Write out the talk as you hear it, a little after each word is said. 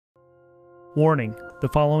Warning: the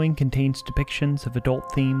following contains depictions of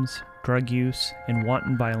adult themes, drug use, and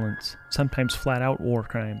wanton violence, sometimes flat-out war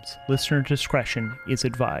crimes. Listener discretion is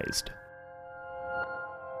advised.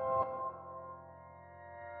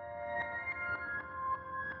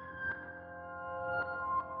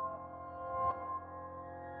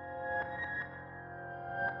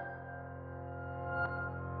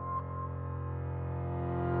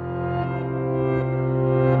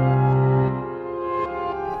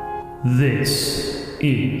 This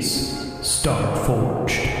is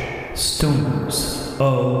Starforged, Stones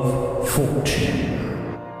of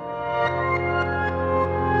Fortune.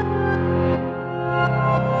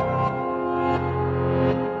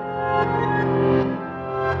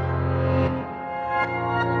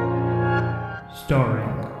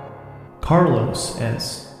 Starring Carlos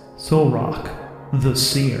as Solrock, the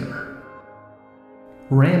Seer,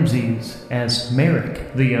 Ramses as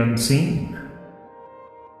Merrick, the Unseen,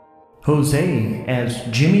 Jose as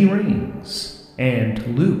Jimmy Rings,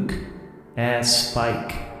 and Luke as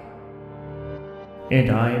Spike. And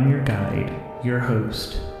I am your guide, your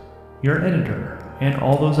host, your editor, and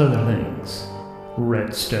all those other things,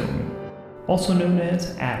 Redstone, also known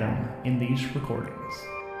as Adam in these recordings.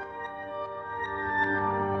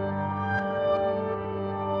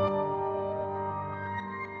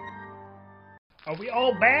 Are we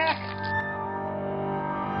all back?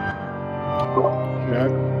 Yeah.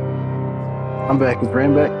 I'm back. Is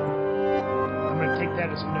Bram back? I'm going to take that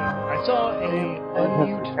as a no. I saw a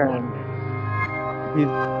unmute button. He's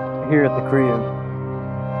here at the crib.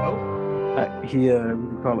 Oh, We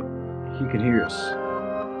call it. He can hear us.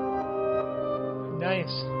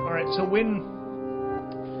 nice. All right.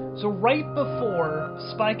 So right before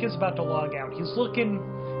Spike is about to log out, he's looking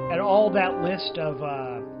at all that list of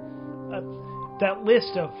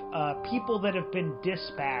people that have been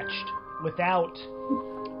dispatched without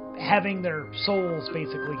having their souls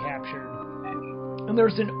basically captured. And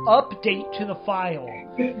there's an update to the file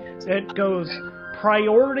that goes,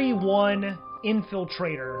 Priority 1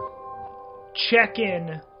 Infiltrator, check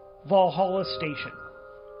in Valhalla Station.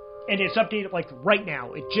 And it's updated like right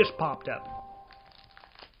now. It just popped up.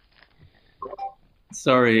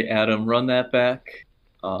 Sorry, Adam, run that back.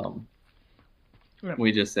 Yeah.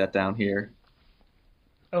 We just sat down here.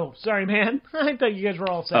 Oh, sorry, man. I thought you guys were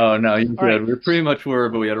all set. Oh, no, you good. Right. We pretty much were,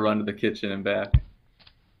 but we had to run to the kitchen and back.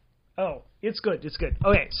 Oh, it's good. It's good.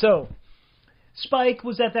 Okay, so Spike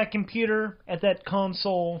was at that computer, at that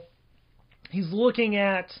console. He was looking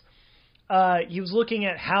at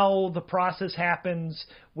how the process happens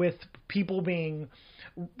with people being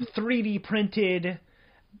 3D printed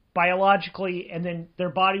biologically, and then their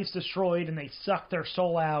body's destroyed, and they suck their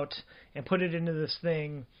soul out and put it into this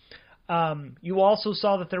thing. You also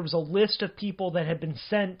saw that there was a list of people that had been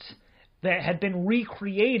sent, that had been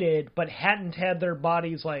recreated, but hadn't had their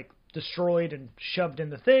bodies like destroyed and shoved in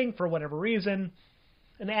the thing for whatever reason.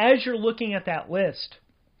 And as you're looking at that list,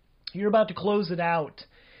 you're about to close it out.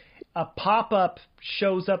 A pop-up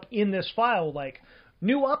shows up in this file, like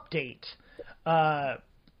new update,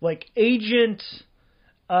 like Agent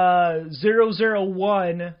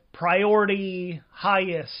 001 priority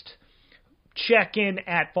highest. Check in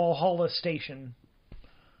at Valhalla Station.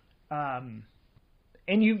 And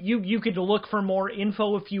you could look for more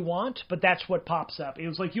info if you want, but that's what pops up. It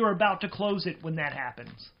was like you were about to close it when that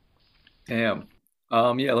happens. Damn.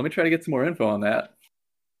 Yeah, let me try to get some more info on that.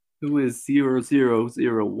 Who is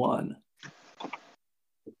 0001?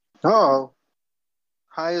 Oh,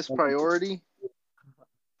 highest priority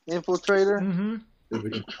infiltrator.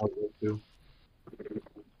 Mm-hmm.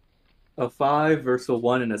 A 5 versus a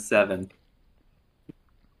 1 and a 7.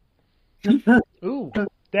 Ooh,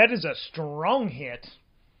 that is a strong hit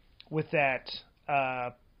with that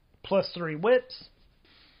 +3 wits.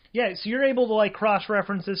 Yeah, so you're able to like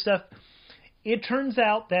cross-reference this stuff. It turns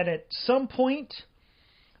out that at some point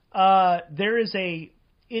there is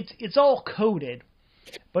it's all coded,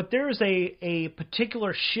 but there is a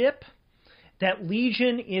particular ship that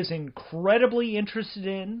Legion is incredibly interested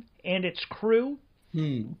in, and its crew.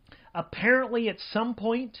 Apparently at some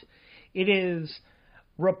point it is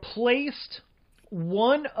replaced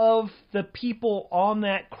one of the people on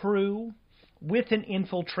that crew with an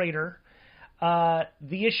infiltrator.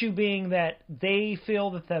 The issue being that they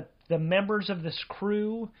feel that the members of this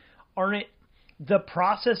crew aren't, the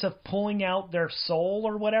process of pulling out their soul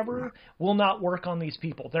or whatever will not work on these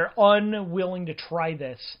people. They're unwilling to try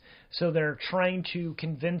this, so they're trying to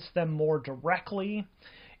convince them more directly.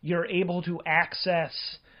 You're able to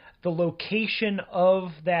access the location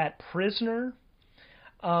of that prisoner.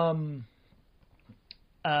 They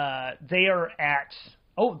are at...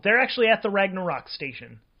 Oh, they're actually at the Ragnarok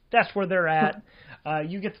station. that's where they're at.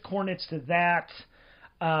 You get the coordinates to that.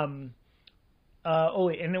 And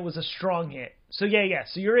it was a strong hit. So yeah.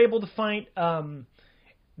 So you're able to find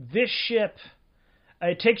this ship.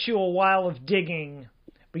 It takes you a while of digging,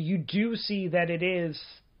 but you do see that it is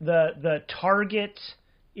the target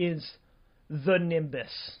is the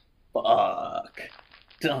Nimbus. Fuck.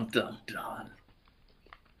 Dun dun dun.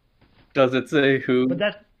 Does it say who?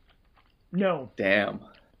 But no. Damn.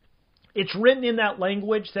 It's written in that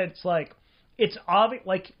language that's like, it's obvious,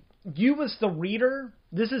 like, you as the reader,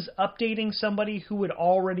 this is updating somebody who would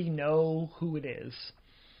already know who it is.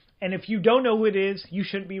 And if you don't know who it is, you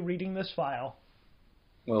shouldn't be reading this file.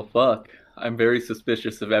 Well, fuck. I'm very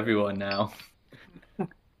suspicious of everyone now.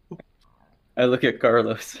 I look at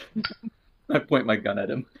Carlos. I point my gun at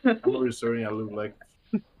him. I'm already starting to look like.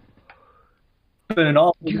 It's been an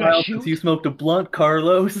awful You while guys since shoot? you smoked a blunt,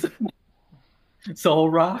 Carlos. Soul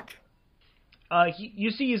Rock.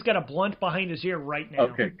 You see he's got a blunt behind his ear right now.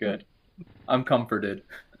 Okay, good. I'm comforted.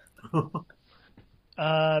 You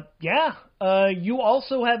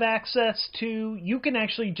also have access to, you can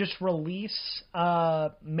actually just release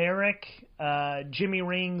Merrick, Jimmy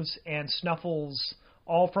Rings, and Snuffles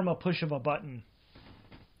all from a push of a button.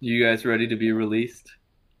 You guys ready to be released?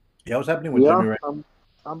 Yeah, what's happening with Yeah, Jimmy right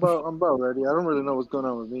I'm about ready. I don't really know what's going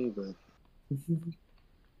on with me, but I'm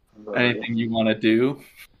about ready. Anything you want to do?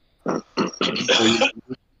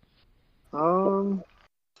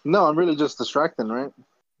 No, I'm really just distracting, right?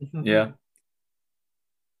 Yeah.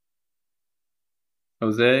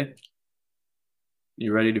 Jose,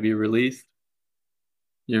 you ready to be released?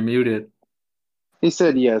 You're muted. He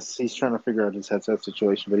said yes. He's trying to figure out his headset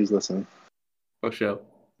situation, but he's listening. Oh, show.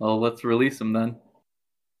 Well, let's release him then.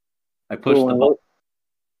 I pushed Cool. the button.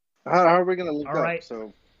 How are we gonna link All up? right.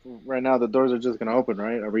 So right now the doors are just gonna open,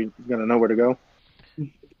 right? Are we gonna know where to go?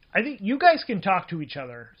 I think you guys can talk to each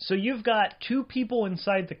other. So you've got two people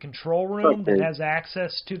inside the control room that Okay. has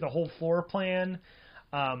access to the whole floor plan.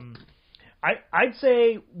 I'd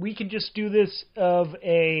say we could just do this of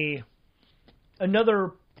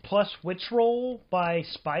another plus wits roll by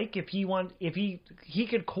Spike if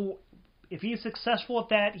he's successful at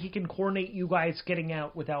that, he can coordinate you guys getting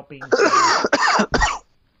out without being seen.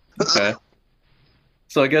 Okay.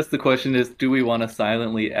 So I guess the question is, do we want to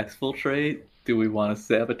silently exfiltrate? Do we want to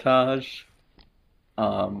sabotage?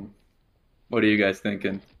 What are you guys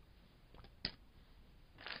thinking?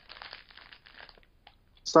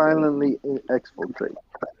 Silently exfiltrate.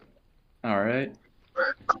 All right.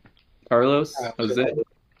 Carlos? Jose?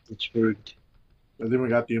 It's good. I think we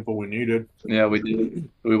got the info we needed. Yeah, we did.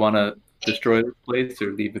 Do we want to destroy this place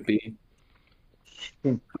or leave it be?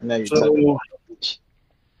 Now you're So,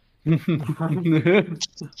 Nah,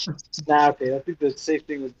 okay. I think the safe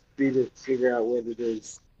thing would be to figure out whether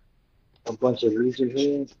there's a bunch of Legion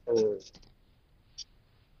here or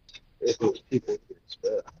if it's people.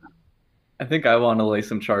 But I think I want to lay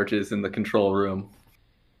some charges in the control room.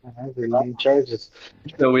 I really need charges.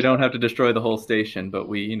 So we don't have to destroy the whole station, but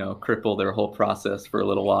we, cripple their whole process for a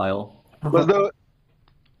little while. Let's do it.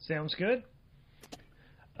 Sounds good.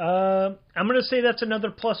 I'm going to say that's another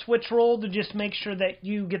plus wits roll to just make sure that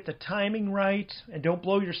you get the timing right and don't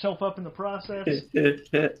blow yourself up in the process.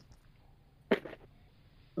 That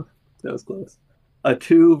was close. A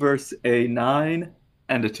 2 versus a 9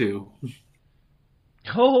 and a 2.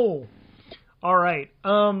 Oh, all right.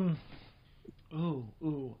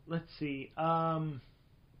 Let's see. I'm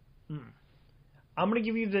going to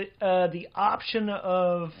give you the option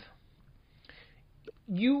of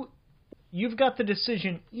you've got the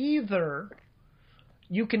decision. Either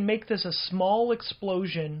you can make this a small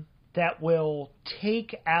explosion that will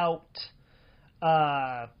take out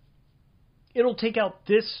it'll take out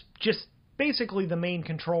this, just basically the main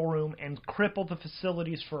control room, and cripple the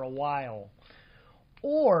facilities for a while.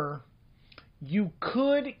 Or you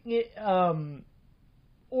could end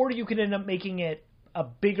up making it a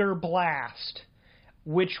bigger blast,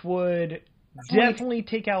 which would definitely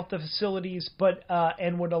take out the facilities, but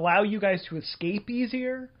and would allow you guys to escape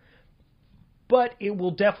easier, but it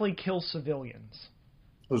will definitely kill civilians.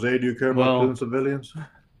 Jose, do you care about killing civilians?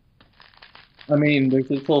 I mean, there's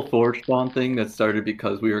this whole Forge Spawn thing that started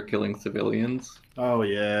because we were killing civilians. Oh,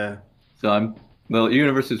 yeah. So the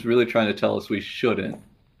universe is really trying to tell us we shouldn't.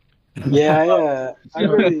 Yeah. I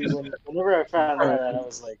really, whenever I found that, I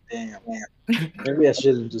was like, damn, man. Maybe I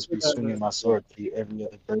shouldn't just be swinging my sword to every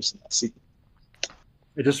other person I see.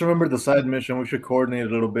 I just remember the side mission. We should coordinate a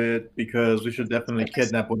little bit because we should definitely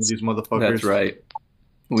kidnap one of these motherfuckers. That's right.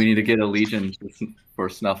 We need to get a legion for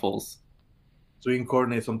Snuffles. So we can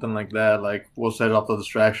coordinate something like that. Like we'll set up the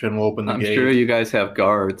distraction. We'll open the I'm gate. sure you guys have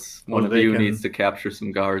guards. One Or of they you can- needs to capture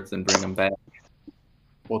some guards and bring them back.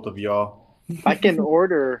 Both of y'all. I can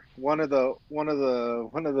order one of the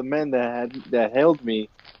men that held me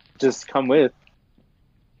just come with.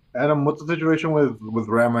 Adam, what's the situation with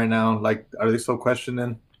Ram right now? Like, are they still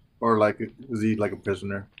questioning, or like is he like a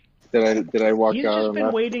prisoner? Did I walk He's out? just and been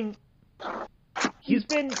left? waiting. He's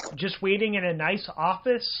been just waiting in a nice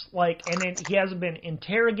office, like, and then he hasn't been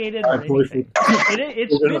interrogated or anything.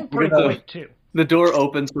 It's We're gonna- been pretty we're gonna- quick too. The door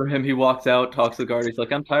opens for him. He walks out, talks to the guard. He's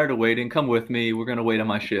like, I'm tired of waiting. Come with me. We're going to wait on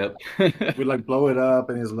my ship. We like blow it up,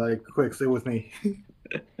 and he's like, "Quick, stay with me."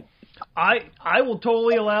 I will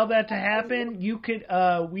totally allow that to happen. You could.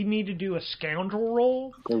 We need to do a scoundrel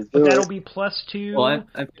roll, Let's but do that'll it. be +2 Well,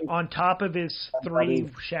 I think on top of his 3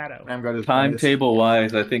 shadow. Ram got his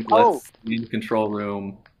timetable-wise, I think Oh. let's be in the control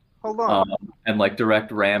room Hold on. and like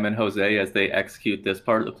direct Ram and Jose as they execute this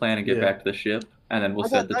part of the plan and get Yeah. back to the ship. And then we'll I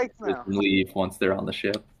send got the dice now. and leave once they're on the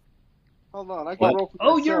ship. Hold on. I can What? roll for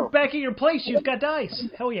Oh, myself. you're back at your place. You've got dice.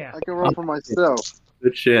 Hell yeah. I can roll for myself.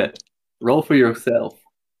 Good shit. Roll for yourself.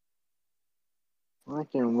 I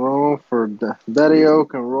can roll for Daddy-O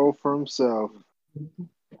can roll for himself.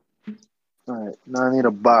 All right. Now I need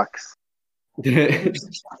a box. I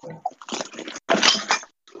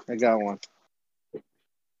got one.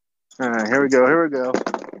 All right. Here we go.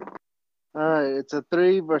 All right. It's a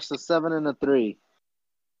 3 versus 7 and a 3.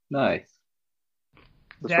 Nice.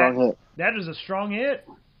 It's a strong hit. That is a strong hit.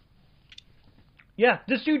 Yeah,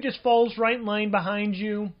 this dude just falls right in line behind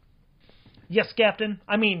you. Yes, Captain.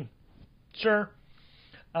 I mean, sir.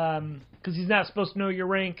 Because he's not supposed to know your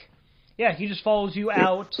rank. Yeah, he just follows you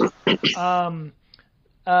out.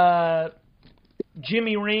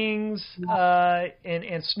 Jimmy Rings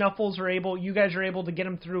and Snuffles are able. You guys are able to get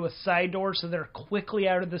them through a side door, so they're quickly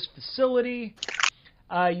out of this facility.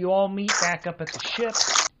 You all meet back up at the ship.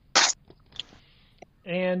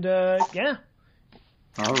 And, yeah.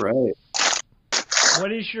 All right.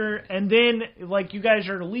 What is your... And then, like, you guys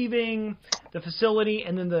are leaving the facility,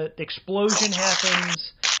 and then the explosion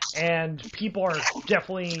happens, and people are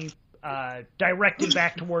definitely directed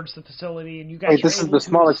back towards the facility, and you guys Wait, are this is able the to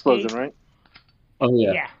small escape. explosion, right? Oh,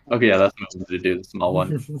 yeah. Yeah. Okay, yeah, that's what I'm going to do, the small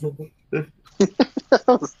one. I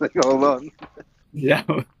was like, hold on. Yeah.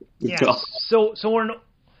 Yeah. So in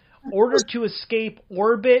order to escape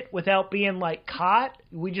orbit without being, like, caught,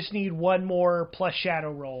 we just need one more plus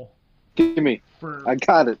shadow roll. Give me. For I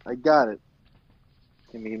got it.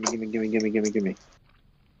 Give me.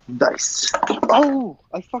 Dice. Oh,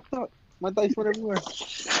 I fucked up. My dice went everywhere.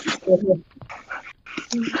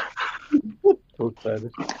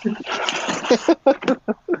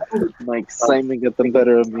 My excitement got the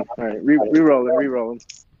better of me. All right, re-rolling.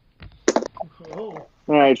 Oh.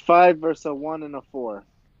 All right, 5 versus a 1 and a 4.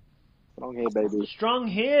 Okay, baby. Strong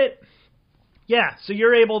hit. Yeah, so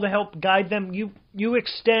you're able to help guide them. You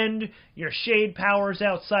extend your shade powers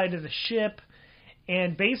outside of the ship,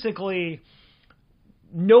 and basically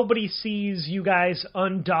nobody sees you guys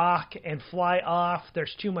undock and fly off.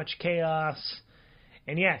 There's too much chaos.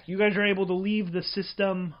 And yeah, you guys are able to leave the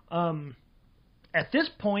system. At this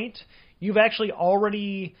point, you've actually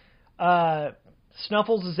already...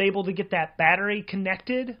 Snuffles is able to get that battery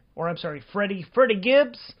connected. Or, I'm sorry, Freddie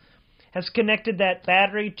Gibbs has connected that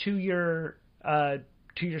battery to your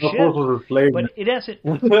ship. Was a slave. But it hasn't...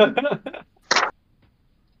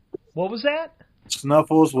 What was that?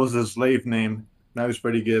 Snuffles was his slave name. Now he's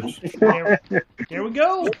Freddie Gibbs. There we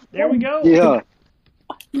go. Yeah.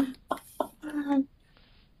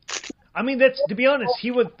 I mean, that's, to be honest,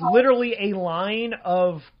 he was literally a line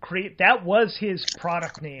of create. That was his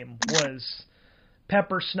product name, was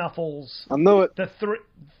Pepper Snuffles. I know it. The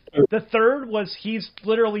third was, he's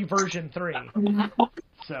literally version 3.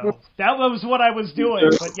 So that was what I was doing.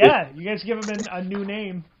 But yeah, you guys give him a new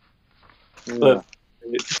name. Yeah.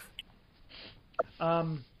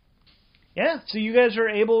 Yeah, so you guys are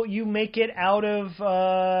able. You make it out of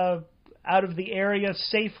the area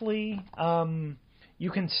safely. You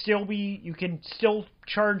can still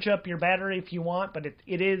charge up your battery if you want, but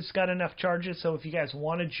it is got enough charges. So if you guys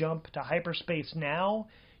want to jump to hyperspace now,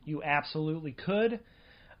 you absolutely could.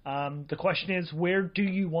 The question is, where do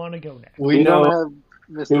you want to go next? We don't have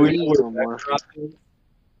Mr. E no more.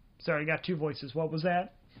 Sorry, I got two voices. What was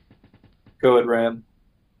that? Go ahead, Ram.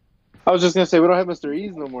 I was just gonna say we don't have Mr.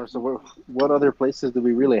 E's no more. So what other places do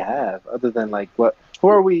we really have other than like what? Who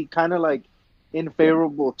are we kind of like in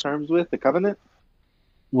favorable terms with? The Covenant?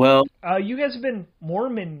 Well, You guys have been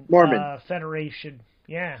Mormon. Federation.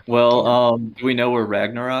 Yeah. well, do we know where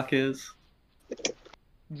Ragnarok is?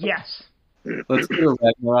 Yes. Let's go to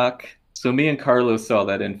Ragnarok So me and Carlos saw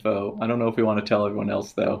that info. I don't know if we want to tell everyone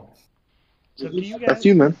else though. So do you That's guys?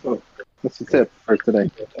 you, man. That's the tip for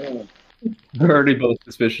today. We're already both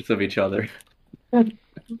suspicious of each other. Yeah,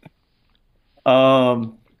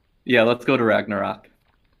 let's go to Ragnarok.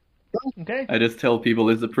 Okay. I just tell people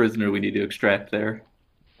there's a prisoner we need to extract there.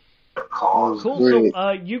 Cool. Great.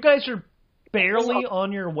 So you guys are barely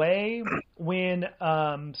on your way when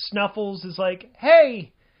Snuffles is like,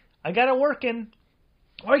 "Hey, I got it working."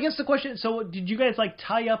 Or I guess the question. So did you guys like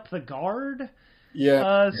tie up the guard?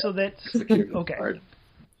 Yeah. So that Security okay. guard.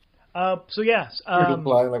 So yes. You're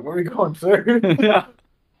replying like, where are we going, sir?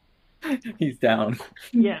 He's down.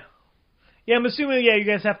 Yeah. Yeah, I'm assuming, you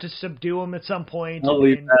guys have to subdue him at some point. I'll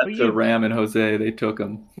leave that but to Ram and Jose. They took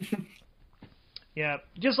him. Yeah,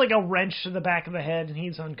 just like a wrench to the back of the head, and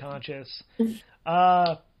he's unconscious.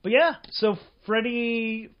 But yeah, so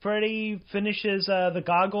Freddy finishes the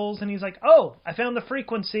goggles, and he's like, "Oh, I found the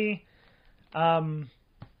frequency. I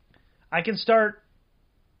can start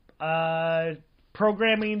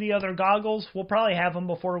programming the other goggles. We'll probably have them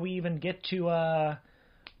before we even get to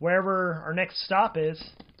wherever our next stop is.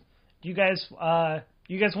 Do you guys want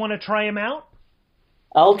to try them out?"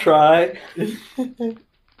 I'll try.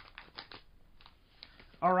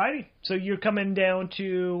 Alrighty. So you're coming down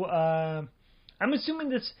to. I'm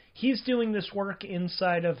assuming he's doing this work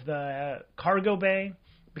inside of the cargo bay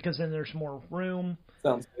because then there's more room.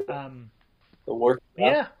 Sounds good. The work.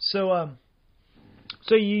 Yeah. So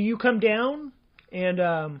you come down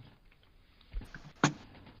and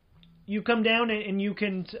you come down and you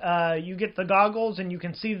can you get the goggles and you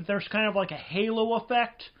can see that there's kind of like a halo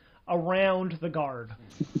effect around the guard.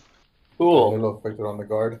 Cool. Halo effect on the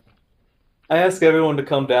guard. I ask everyone to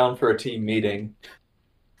come down for a team meeting.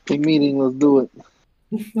 Big meeting. Let's do it.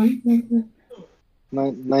 9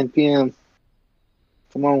 p.m.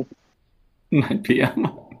 Come on. 9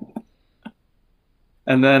 p.m.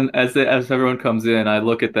 And then as everyone comes in, I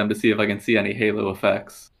look at them to see if I can see any halo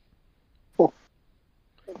effects. All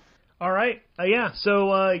right. Yeah.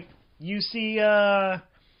 So you see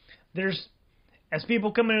there's as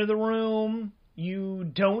people come into the room, you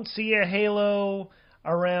don't see a halo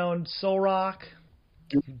around Solrock.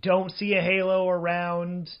 You don't see a halo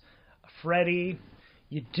around Freddy.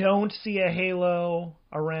 You don't see a halo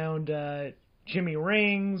around Jimmy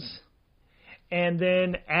Rings. And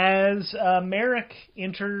then as Merrick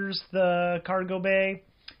enters the cargo bay,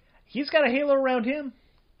 he's got a halo around him.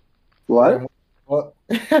 What? What?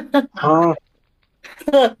 Huh?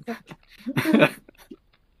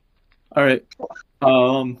 All right.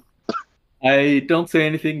 I don't say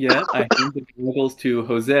anything yet. I hand the goggles to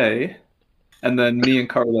Jose, and then me and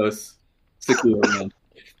Carlos secure them.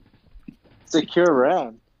 Secure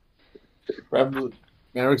round.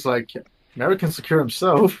 Merrick's like, Merrick can secure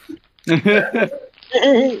himself. Yeah.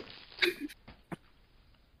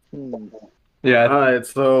 Alright,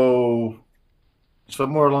 so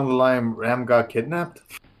somewhere along the line, Ram got kidnapped.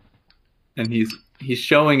 And he's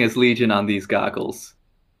showing his legion on these goggles.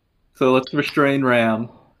 So let's restrain Ram,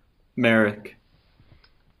 Merrick,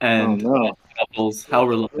 and Snuffles. How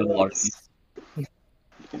reliable are these?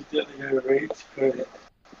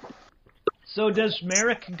 So does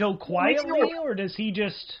Merrick go quietly, or does he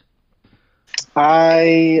just...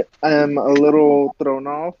 I am a little thrown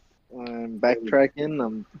off. I'm backtracking.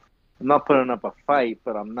 I'm not putting up a fight,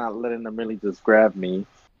 but I'm not letting them really just grab me.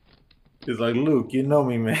 He's like, Luke, you know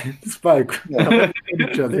me, man. Spike.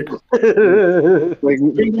 Each other. Like,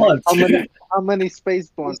 how many space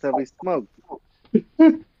blunts have we smoked?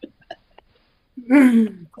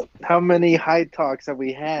 How many high talks have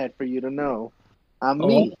we had for you to know? I'm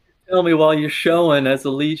me. Tell me while you're showing as a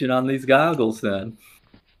legion on these goggles, then.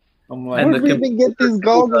 I'm like, And Where did we even get these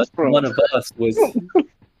goggles from? One of us was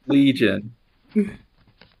Legion.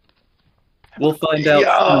 We'll find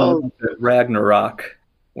out soon at Ragnarok,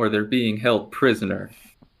 where they're being held prisoner.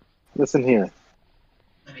 Listen here.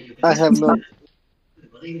 I am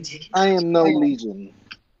no Legion.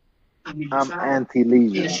 I'm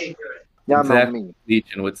anti-Legion. Y'all know Exactly. me.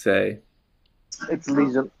 Legion would say. It's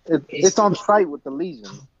Legion. It's on site with the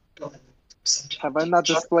Legion. Have I not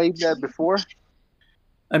displayed that before?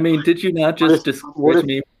 I mean, did you not just What discourage if-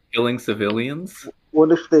 me from killing civilians?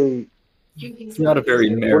 What if they It's not a very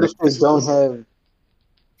what merit. if they don't have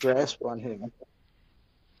grasp on him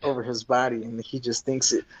over his body and he just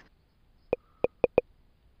thinks it?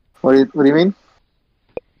 What do you mean?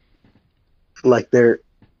 Like they're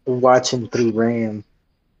watching through RAM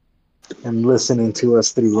and listening to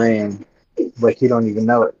us through RAM, but he don't even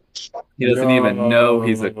know it. He doesn't even know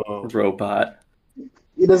he's a No. robot.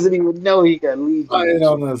 He doesn't even know he got Legion. I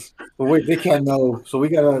on this. But wait, they can't know. So we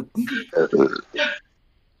gotta.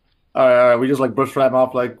 All right. We just like brush Ram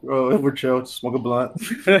off, like, oh, we're chill, smoke a blunt,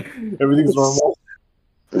 everything's normal.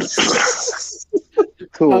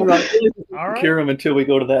 Cool. I'm not All right. cure him until we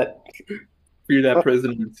go to that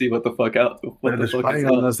prison and see what the fuck When they're is spying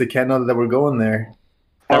on up. us, they can't know that we're going there.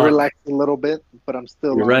 I relaxed a little bit, but I'm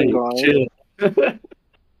still You're on right. the grind. Chill.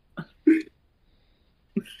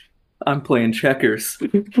 I'm playing checkers.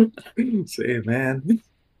 Say, man.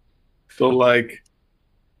 So like,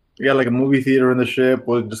 we got like a movie theater in the ship.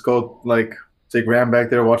 We'll just go like take Ram back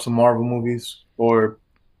there, watch some Marvel movies or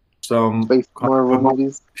some Space Marvel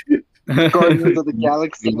movies. Guardians of the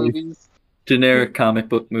Galaxy movies. Generic comic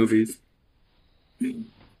book movies.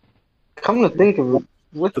 Come to think of it,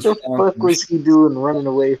 what the fuck was he doing running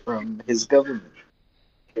away from his government?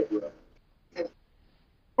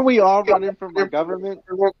 Are we all running from the government?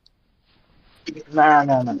 Nah.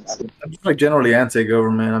 I'm just like generally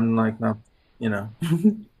anti-government. I'm like, no, you know.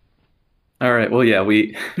 All right. Well, yeah,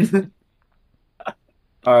 we.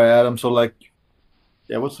 All right, Adam. So like,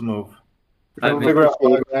 yeah, what's the move? I We'll think- figure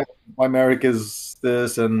out why Merrick is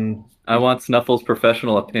this, and I want Snuffle's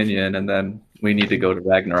professional opinion, and then we need to go to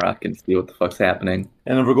Ragnarok and see what the fuck's happening.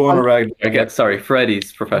 if we're going to Ragnarok. Sorry,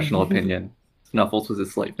 Freddy's professional opinion. Snuffles was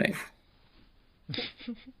his slave name.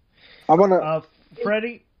 I wanna.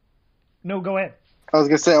 Freddie? No, go ahead. I was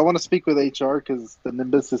gonna say I want to speak with HR because the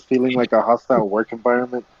Nimbus is feeling like a hostile work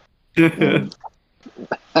environment.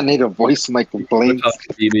 I need to voice my complaints. Talk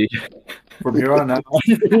to BB. From here on out,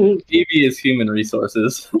 BB is human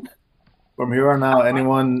resources. from here on out,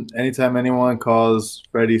 anytime anyone calls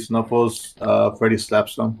Freddy Snuffles, Freddy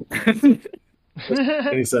slaps them, and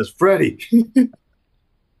he says, "Freddy."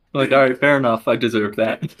 Like, all right, fair enough. I deserve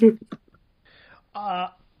that.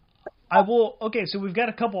 I will. Okay, so we've got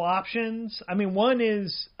a couple options. I mean, one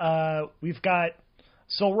is we've got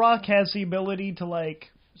Solrock has the ability to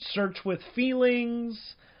like search with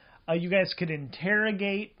feelings. You guys could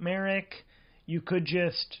interrogate Merrick. You could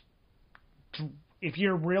just, if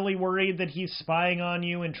you're really worried that he's spying on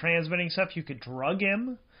you and transmitting stuff, you could drug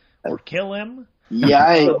him or kill him.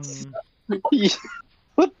 Yikes!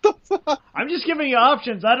 What the fuck? I'm just giving you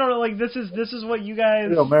options. I don't know. Like this is what you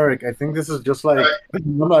guys. Yo, Merrick, I think this is just like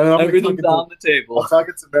Everything's on the table. I'm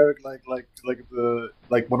talking to Merrick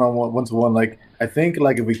like one to one. Like I think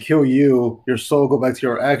like if we kill you, your soul go back to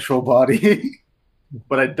your actual body.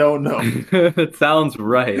 But I don't know. It sounds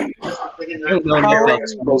right. How How are you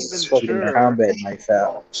Supposed even fucking sure? combat knife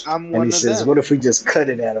out. I'm And one he of says, them. what if we just cut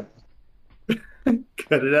it at him?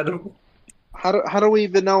 Cut it at him. How do we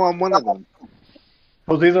even know I'm one of them?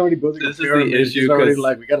 Jose's already building This a is the pyramid. issue, He's already 'cause-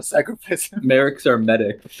 like, we gotta sacrifice him. Merrick's our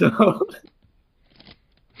medic, so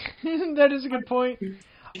That is a good point.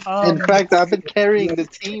 In fact, I've been carrying the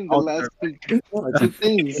team the last two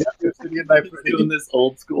things. doing this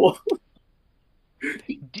old school.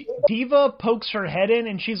 Diva pokes her head in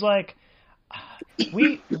and she's like,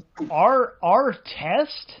 our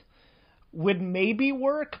test would maybe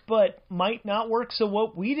work, but might not work. So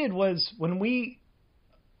what we did was when we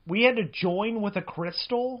had to join with a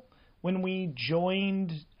crystal when we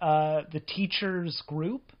joined the teacher's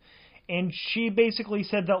group, and she basically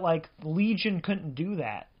said that like Legion couldn't do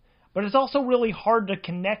that. But it's also really hard to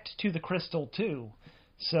connect to the crystal too.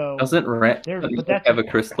 So Doesn't Ram but that's- have a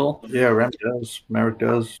crystal? Yeah, Ram does. Merrick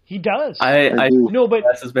does. he does. I do. No, but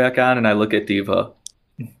glasses back on and I look at Diva.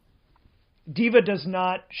 Diva does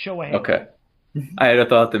not show a hand. Okay. I had a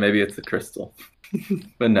thought that maybe it's the crystal.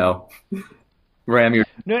 But no. Ram, you're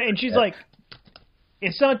No, and she's like,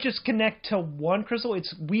 it's not just connect to one crystal.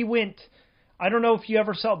 We went. I don't know if you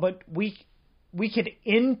ever saw, but we could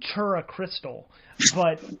enter a crystal,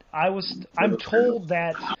 but I'm told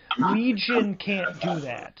that Legion can't do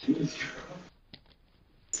that.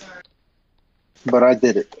 But I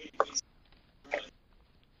did it.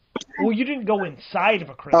 Well, you didn't go inside of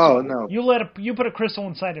a crystal. Oh, no. You put a crystal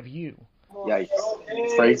inside of you. Yikes.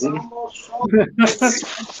 Phrasing.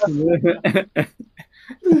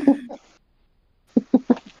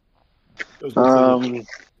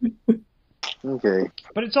 Okay.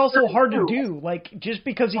 But it's also hard to do. Like, just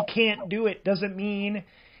because he can't do it doesn't mean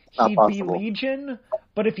Not he'd be possible. Legion.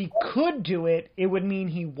 But if he could do it, it would mean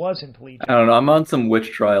he wasn't Legion. I don't know, I'm on some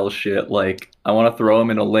witch trial shit. Like, I want to throw him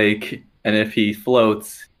in a lake, and if he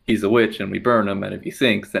floats, he's a witch, and we burn him, and if he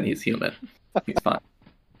sinks, then he's human. He's fine.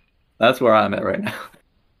 That's where I'm at right now.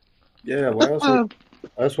 Yeah, why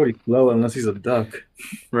else would he float unless he's a duck?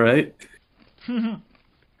 Right?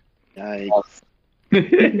 Yikes.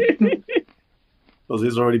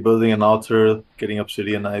 Jose's already building an altar, getting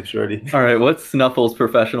obsidian knives ready. All right, what's Snuffle's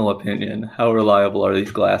professional opinion? How reliable are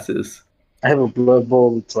these glasses? I have a blood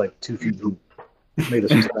bowl that's like 2 feet deep, made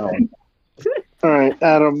of stone. All right,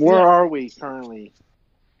 Adam, where are we currently?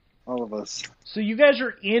 All of us. So you guys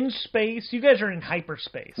are in space. You guys are in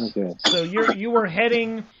hyperspace. Okay. So you are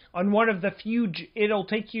heading on one of the few. It'll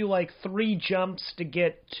take you like 3 jumps to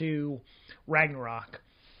get to Ragnarok.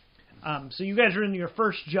 So you guys are in your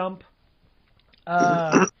first jump.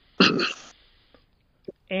 And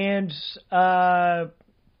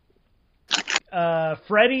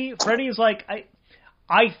Freddy is like,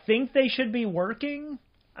 I think they should be working.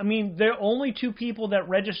 I mean, the only 2 people that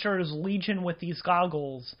register as Legion with these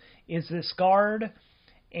goggles is this guard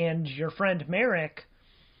and your friend Merrick.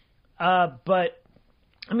 But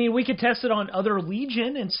I mean, we could test it on other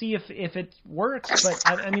Legion and see if it works. But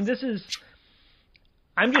I mean, this is.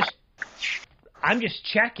 I'm just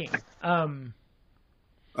checking. So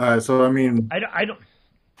I mean, I don't.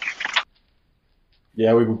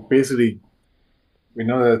 yeah, we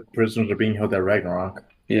know that prisoners are being held at Ragnarok.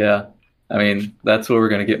 Yeah. I mean, that's where we're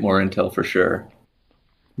going to get more intel for sure.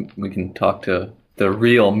 We can talk to the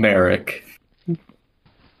real Merrick.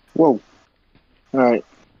 Whoa. All right.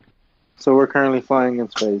 So we're currently flying in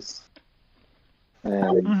space.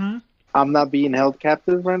 And I'm not being held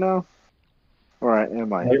captive right now? Or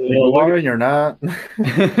am I? You are and you're not.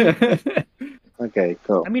 Okay,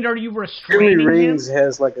 cool. I mean, are you Jimmy restraining him? Rings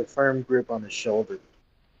has like a firm grip on his shoulder.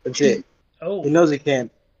 That's it. Oh. He knows he can't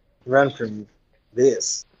run from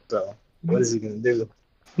this. So what is he gonna do?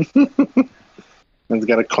 He's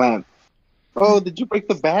got a clamp. Oh, did you break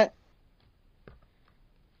the bat?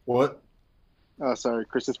 What? Oh, sorry.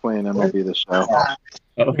 Chris is playing MLB The Show.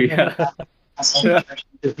 Oh, yeah.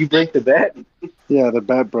 Did you break the bat? Yeah, the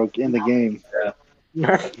bat broke in the game.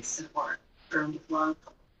 Nice.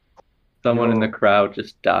 Someone in the crowd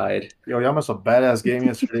just died. Yo, y'all missed a badass game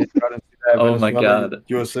yesterday. I didn't see that Oh, my Venezuela God.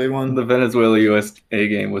 USA one. The Venezuela USA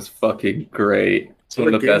game was fucking great. It's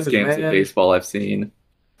one of the best games of baseball I've seen.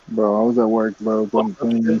 Bro, I was at work, bro.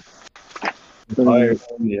 Fire.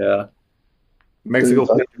 Yeah. Mexico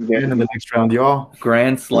played again in the next round, y'all.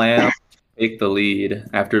 Grand slam, take the lead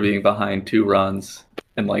after being behind 2 runs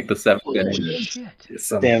in like the 7th inning.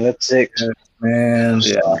 Shit. Damn, that's sick. Man,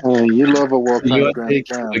 Yeah. Hey, you love a World The Cup USA Grand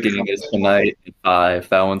Slam. game is tonight at 5.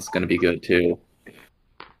 That one's going to be good too.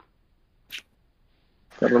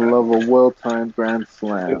 Gotta love a well-timed Grand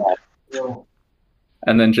Slam.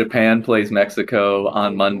 And then Japan plays Mexico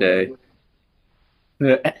on Monday.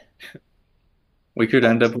 We could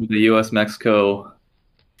end up with the U.S.-Mexico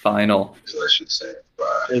final.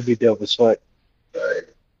 It'd be dope as fuck. Damn.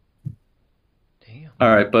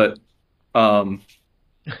 All right, but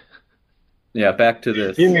yeah, back to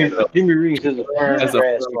this. Jimmy Rings is a firm As a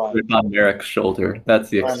grasp on grip on Merrick's shoulder. That's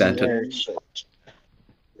the extent of it. Merrick's shoulder.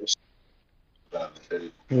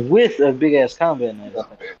 With a big ass combat knife.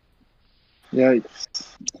 Yeah,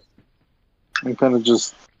 I'm kind of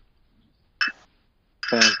just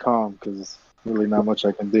staying calm because there's really not much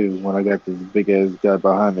I can do when I got this big ass guy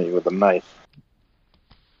behind me with a knife.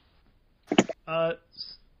 Uh,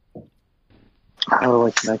 How do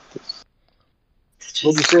I connect this?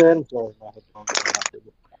 What you say? I'm sorry.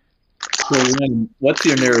 So, Ren, what's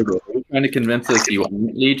your narrative? Are you trying to convince us you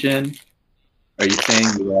aren't Legion? Are you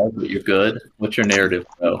saying you are, but you're good? What's your narrative,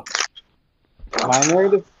 though? My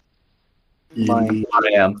narrative? Mine. I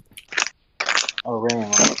am. Oh,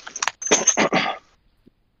 Ram.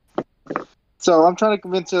 So I'm trying to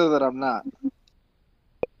convince her that I'm not.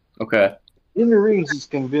 Okay. Jimmy Rings is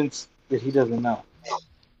convinced that he doesn't know,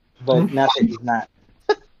 but not that he's not.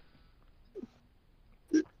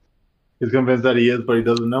 he's convinced that he is, but he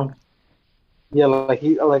doesn't know. Yeah, like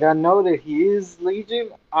I know that he is Legion.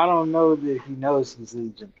 I don't know that he knows he's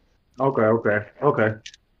Legion. Okay.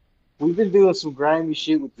 We've been doing some grimy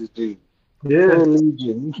shit with this dude. Yeah. We're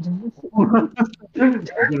Legion.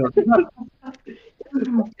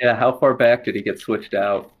 Yeah, how far back did he get switched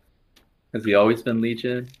out? Has he always been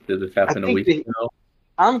Legion? Did this happen I a think week that- ago?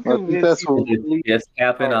 I'm I think convinced that's he's what- Did Legion. this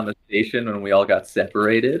happen on the station when we all got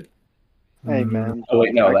separated? Hey man, Oh,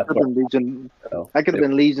 wait, no, I that's could have been Legion. what. I could have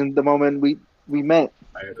been Legion the moment we met,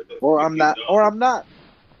 or I'm not.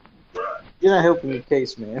 You're not helping your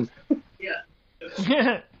case, man.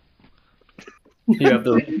 You have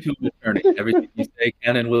the right to attorney. Everything you say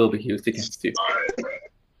can and will be used against you.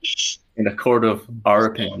 In a court of our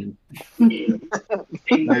opinion.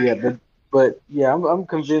 Yeah, but yeah, I'm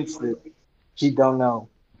convinced that he don't know,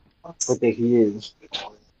 but that he is.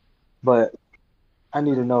 But I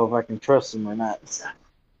need to know if I can trust him or not. It's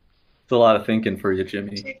a lot of thinking for you,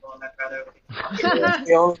 Jimmy.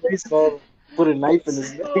 The only reason I put a knife in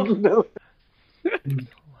his neck, you know? a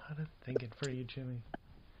lot of thinking for you, Jimmy.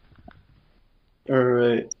 All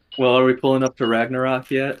right. Well, are we pulling up to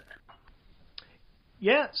Ragnarok yet?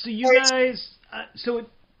 Yeah, so you guys,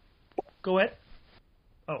 Go ahead.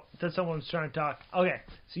 Oh, that's someone was trying to talk. Okay,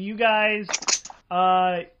 so you guys,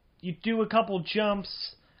 you do a couple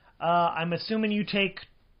jumps. I'm assuming you take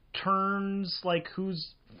turns, like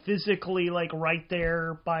who's physically like right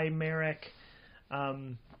there by Merrick.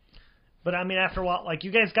 But I mean, after a while, like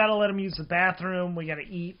you guys gotta let him use the bathroom. We gotta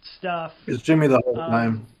eat stuff. It's Jimmy the whole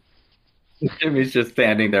time. Jimmy's just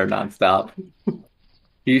standing there nonstop.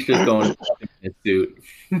 He's just going in his suit.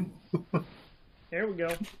 There we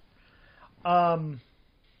go.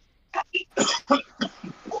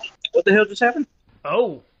 What the hell just happened?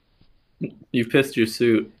 Oh, You pissed your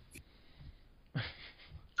suit.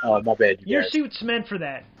 Oh, my bad. your suit's meant for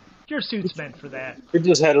that. Your suit's meant for that. It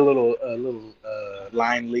just had a little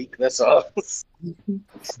line leak. That's all.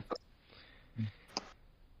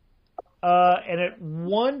 And at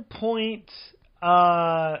one point,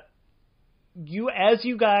 as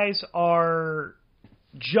you guys are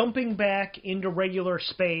jumping back into regular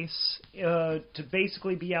space to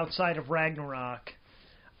basically be outside of Ragnarok,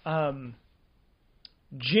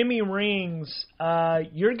 Jimmy Rings,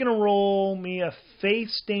 you're gonna roll me a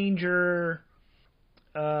face danger.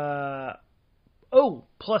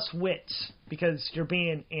 Plus wits because you're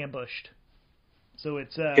being ambushed. So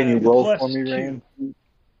it's Can you roll for me, 2. Ram?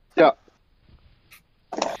 Yeah.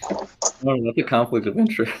 Oh, that's a conflict of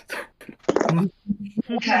interest.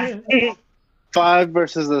 5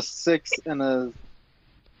 versus a 6 and a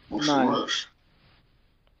 9.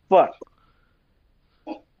 Fuck.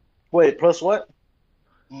 Wait, plus what?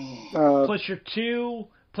 Plus your 2,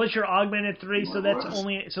 plus your augmented 3, so that's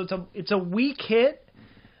only it's a weak hit.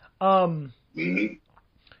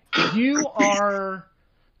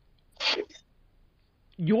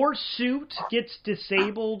 Your suit gets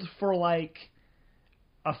disabled for like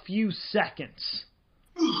a few seconds.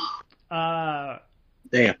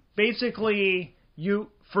 Damn. Basically,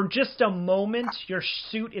 for just a moment, your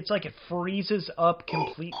suit, it's like it freezes up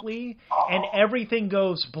completely, and everything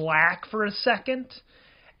goes black for a second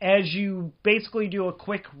as you basically do a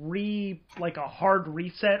quick a hard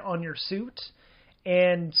reset on your suit,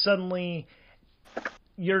 and suddenly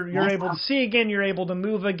you're able to see again, you're able to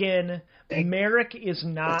move again. Merrick is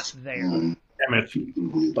not there. Damn it.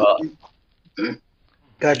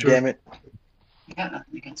 God damn it.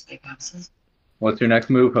 What's your next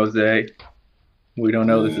move, Jose? We don't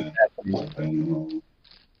know this is happening.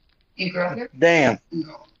 Damn.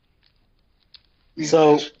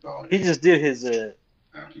 So he just did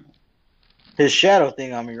his shadow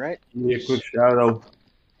thing on me, right? Yeah, quick shadow.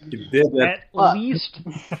 You did that. At least.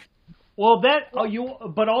 Well, but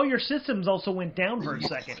all your systems also went down for a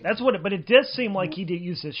second. But it does seem like he did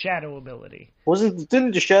use his shadow ability.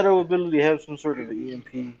 Didn't the shadow ability have some sort of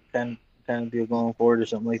EMP kind of deal going for it or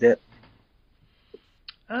something like that?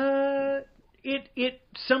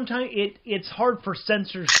 Sometimes it's hard for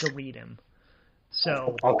sensors to read him.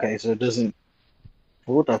 So. Okay, so it doesn't.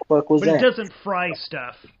 What the fuck was that? But it doesn't fry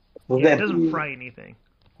stuff. It doesn't fry anything.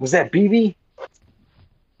 Was that BB?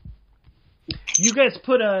 You guys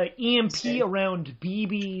put a EMP around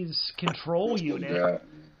BB's control unit.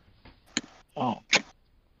 Oh.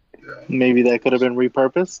 Maybe that could have been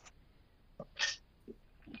repurposed.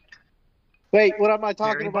 Wait, what am I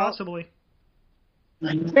talking Very about? possibly.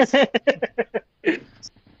 Damn,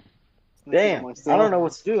 I don't know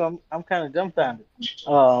what to do. I'm kind of dumbfounded.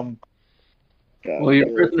 Well, your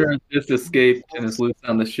prisoner has just escaped and is loose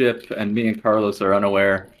on the ship, and me and Carlos are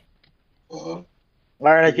unaware. All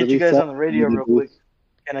right, I get you guys on the radio real quick.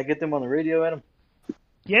 Can I get them on the radio, Adam?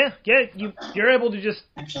 Yeah, you're able to just,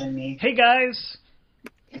 hey guys.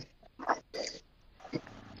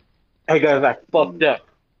 Hey guys, I fucked up.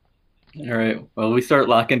 All right. Well, we start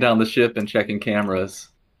locking down the ship and checking cameras.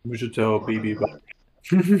 We should tell BB about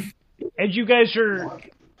As you guys are.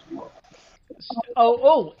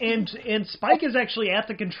 And Spike is actually at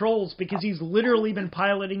the controls because he's literally been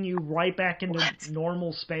piloting you right back into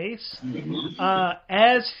normal space.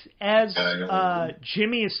 As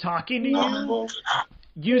Jimmy is talking to you,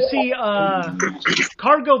 you see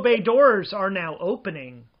cargo bay doors are now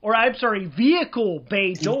opening. Or, I'm sorry, vehicle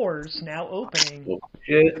bay doors now opening. Oh,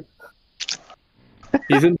 shit.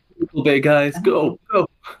 He's in the vehicle bay, guys. Go.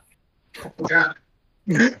 Yeah.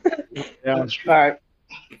 All right.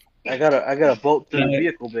 I got a bolt to the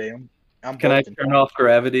vehicle bay. Can I turn off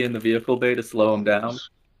gravity in the vehicle bay to slow him down?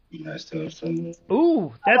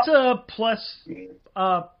 Ooh, that's a plus.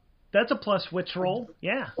 That's a plus wits roll.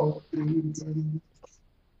 Yeah.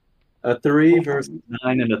 A 3 versus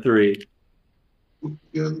 9 and a 3.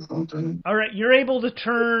 All right, you're able to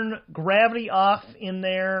turn gravity off in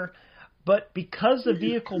there, but because the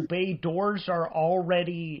vehicle bay doors are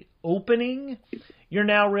already opening, you're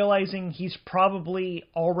now realizing he's probably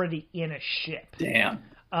already in a ship. Damn.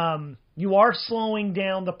 You are slowing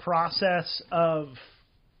down the process of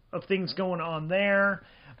things going on there,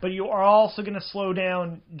 but you are also going to slow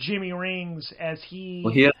down Jimmy Rings as he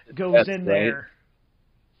goes jets, in there. Right?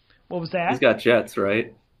 What was that? He's got jets,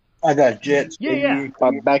 right? I got jets. Yeah.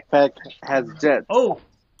 My backpack has jets. Oh,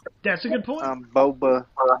 that's a good point. I'm Boba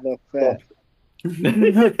the Fett.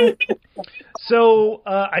 So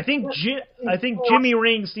I think Jimmy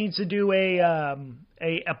Rings needs to do a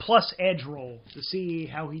plus edge roll to see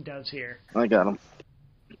how he does here. I got him.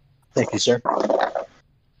 Thank you, sir.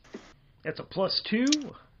 That's a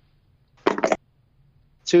 +2.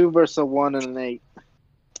 2 versus a 1 and an 8.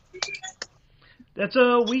 That's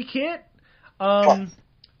a weak hit.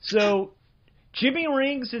 So Jimmy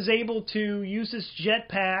Rings is able to use his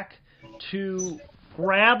jetpack to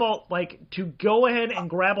go ahead and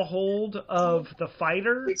grab a hold of the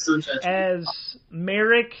fighter as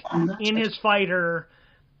Merrick in his fighter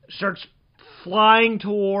starts flying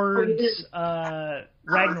towards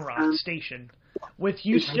Ragnarok Station with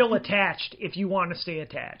you still attached if you want to stay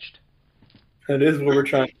attached. That is where we're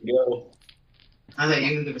trying to go. I thought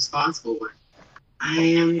you were the responsible one. I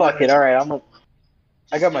am. Fuck it, alright,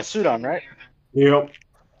 I got my suit on, right? Yep.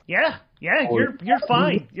 Yeah, you're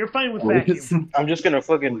fine. You're fine with vacuum. I'm just gonna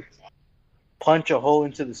fucking punch a hole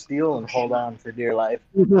into the steel and hold on for dear life.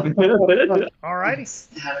 Alrighty.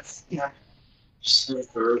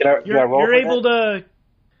 You're able to.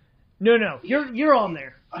 No. You're on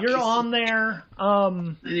there. You're on there.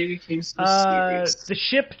 The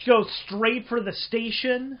ship goes straight for the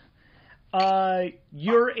station.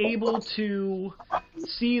 You're able to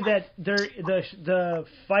see that the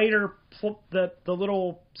fighter, the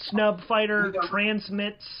little snub fighter,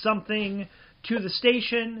 transmits something to the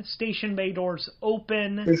station. Station bay doors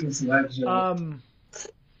open.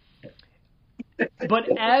 But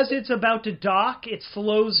as it's about to dock, it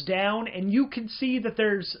slows down, and you can see that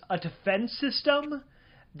there's a defense system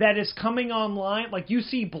that is coming online. Like, you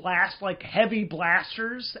see heavy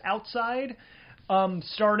blasters outside,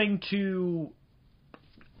 starting to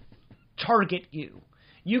target you.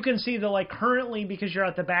 You can see that, currently, because you're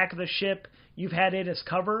at the back of the ship, you've had it as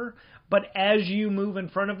cover, but as you move in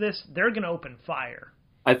front of this, they're going to open fire.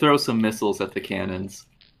 I throw some missiles at the cannons.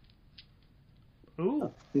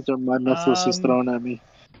 Ooh. These are my missiles he's throwing at me.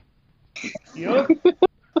 Yep.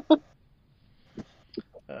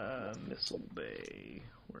 Missile bay.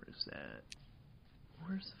 Where is that?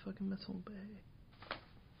 Where's the fucking missile bay?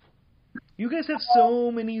 You guys have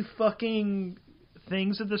so many fucking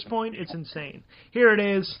things at this point. It's insane. Here it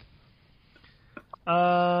is.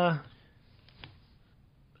 Oh,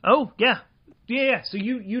 yeah. Yeah. So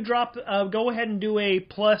you drop. Go ahead and do a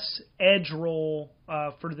plus edge roll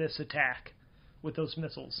for this attack with those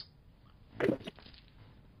missiles.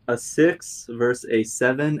 A 6 versus a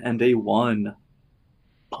 7 and a 1.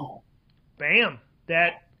 Oh. Bam.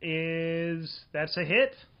 That's a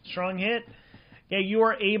hit. Strong hit. Yeah, you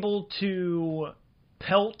are able to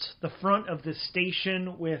pelt the front of the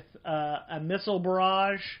station with a missile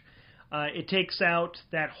barrage. It takes out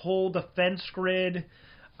that whole defense grid,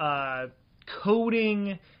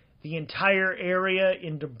 coating the entire area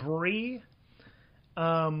in debris.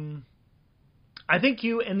 I think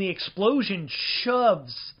the explosion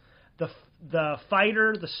shoves the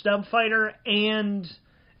fighter, the stub fighter, and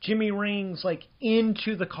Jimmy Rings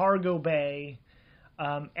into the cargo bay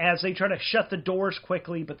as they try to shut the doors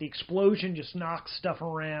quickly, but the explosion just knocks stuff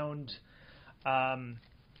around. And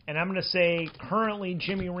I'm going to say currently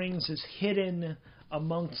Jimmy Rings is hidden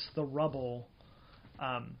amongst the rubble,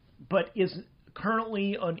 but is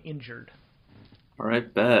currently uninjured. All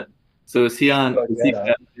right, bet. So is he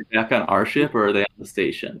back on our ship, or are they on the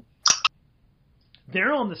station?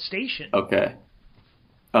 They're on the station. Okay.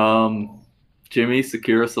 Jimmy,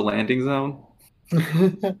 secure us a landing zone.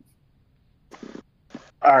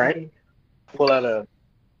 All right. Pull out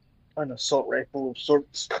an assault rifle of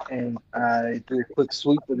sorts, and I do a quick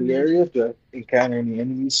sweep of the area to encounter any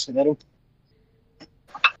enemies in it.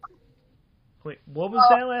 Wait, what was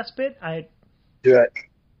that last bit? Did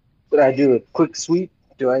I do a quick sweep?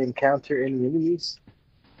 Do I encounter any enemies?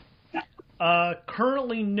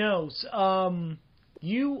 Currently, no. So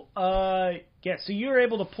you're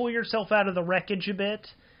able to pull yourself out of the wreckage a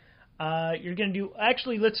bit. You're going to do...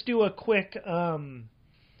 Actually, let's do a quick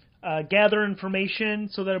gather information,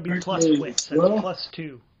 so that'll be plus wits. That's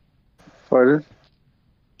 +2. Pardon?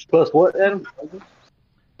 Plus what, Adam?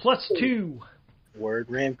 +2. Word,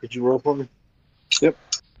 Ram, could you roll for me? Yep.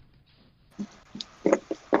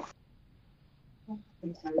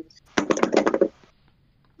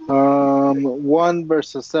 1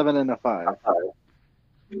 versus 7 and a 5.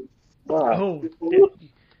 Wow.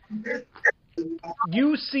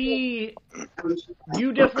 You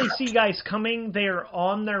definitely see guys coming. They're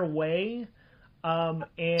on their way.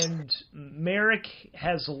 And Merrick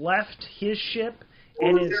has left his ship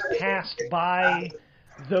and is passed by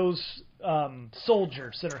those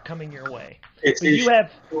soldiers that are coming your way.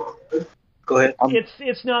 Go ahead.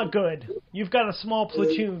 It's not good. You've got a small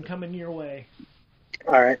platoon coming your way.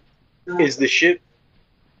 All right. Is the ship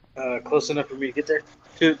close enough for me to get there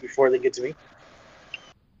before they get to me?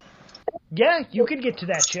 Yeah, you can get to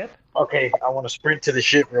that ship. Okay, I want to sprint to the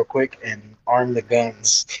ship real quick and arm the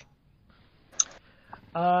guns.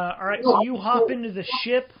 All right, so you hop into the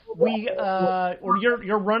ship.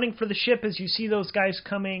 You're running for the ship as you see those guys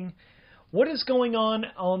coming. What is going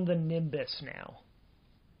on the Nimbus now?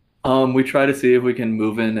 We try to see if we can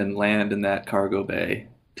move in and land in that cargo bay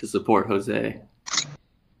to support Jose.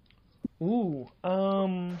 Ooh,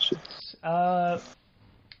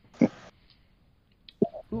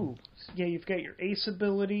 yeah, you've got your ace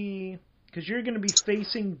ability, because you're going to be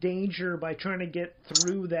facing danger by trying to get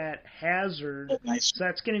through that hazard. Nice. So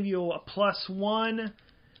that's going to give you a +1.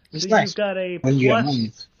 It's so nice. You've got a When you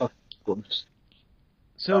plus. have money.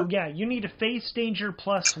 So yeah, you need to face danger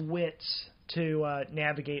plus wits to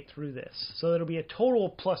navigate through this. So it'll be a total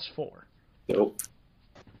of +4. Nope.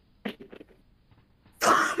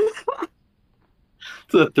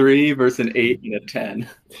 It's a 3 versus an 8 and a 10.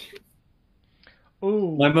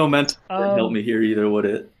 Ooh. My momentum wouldn't help me here either, would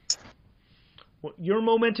it? Your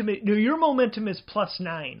momentum is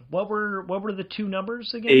 +9. What were the two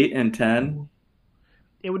numbers again? 8 and 10.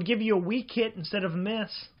 It would give you a weak hit instead of a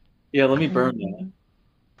miss. Yeah, let me burn that.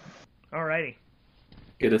 Alrighty.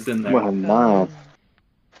 Get us in there. Well, no.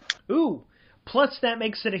 Ooh. Plus that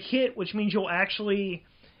makes it a hit, which means you'll actually...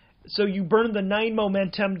 So you burn the 9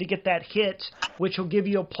 momentum to get that hit, which will give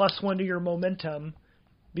you a +1 to your momentum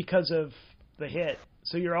because of the hit.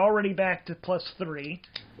 So you're already back to +3.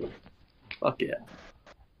 Fuck yeah.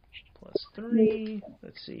 +3.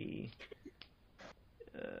 Let's see.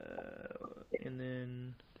 And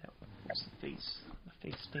then that one was the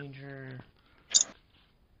face danger.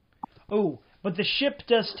 Oh, but the ship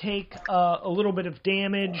does take a little bit of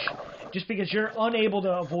damage just because you're unable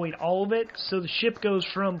to avoid all of it. So the ship goes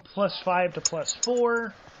from +5 to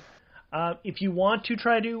 +4. If you want to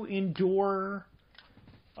try to endure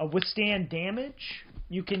withstand damage,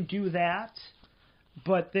 you can do that.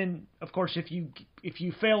 But then, of course, if you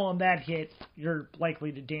fail on that hit, you're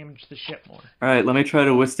likely to damage the ship more. All right, let me try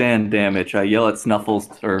to withstand damage. I yell at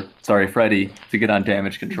Freddy, to get on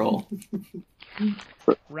damage control.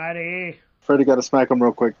 Righty. Freddy got to smack him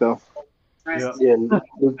real quick, though. Yeah,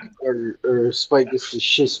 or Spike gets the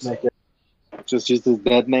shit smacked out. Just use his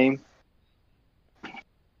dead name.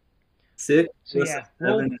 6. So yeah,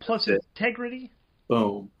 roll plus 6. integrity.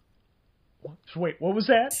 Boom. So wait, what was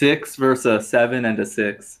that? 6 versus a 7 and a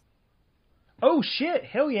 6. Oh shit!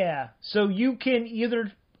 Hell yeah! So you can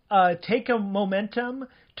either take a momentum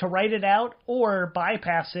to write it out, or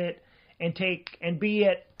bypass it and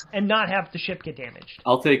not have the ship get damaged.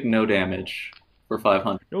 I'll take no damage for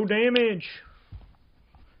 500. No damage.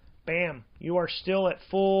 Bam! You are still at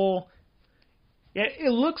full. Yeah,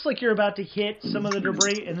 it looks like you're about to hit some of the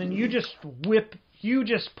debris, and then you just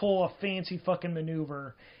pull a fancy fucking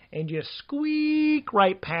maneuver and just squeak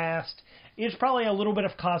right past. It's probably a little bit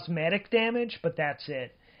of cosmetic damage, but that's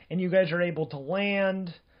it. And you guys are able to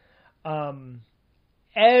land.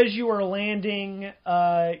 As you are landing,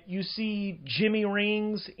 you see Jimmy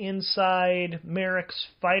Rings inside Merrick's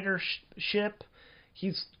fighter ship.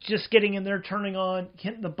 He's just getting in there, turning on,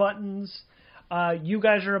 hitting the buttons. You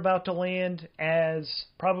guys are about to land as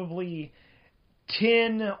probably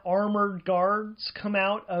 10 armored guards come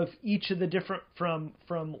out of each of the different, from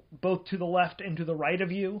both to the left and to the right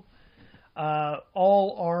of you,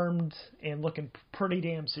 all armed and looking pretty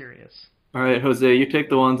damn serious. All right, Jose, you take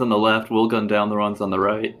the ones on the left. We'll gun down the ones on the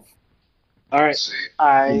right. All right,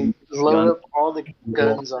 I load up all the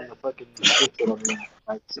guns on the fucking ship that I'm in.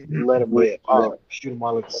 Like, let them whip. I'll shoot them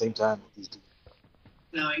all at the same time with these dudes.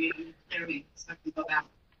 No, you clear me, so I can go back.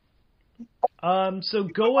 So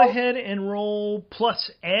go ahead and roll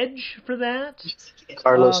plus edge for that.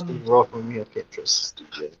 Carlos, can you roll for me? I can't trust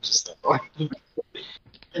just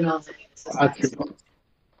And I'll say,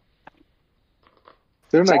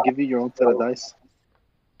 Didn't I give you your own set of dice?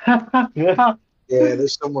 Yeah,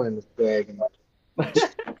 there's somewhere in the bag.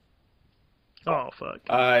 Oh, fuck.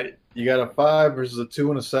 You got a 5 versus a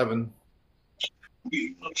 2 and a 7.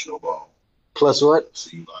 Plus what?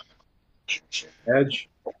 Edge.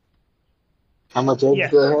 How much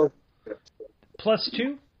edge do I have? Plus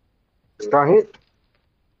 2? Strong hit?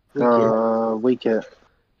 Weak hit.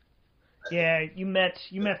 Yeah, you met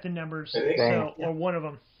the numbers, Dang. or one of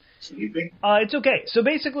them. It's okay. So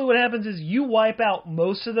basically what happens is you wipe out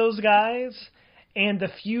most of those guys, and the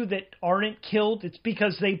few that aren't killed, it's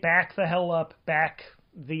because they back the hell up back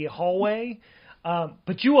the hallway.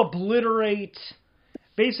 But you obliterate...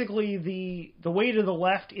 Basically, the way to the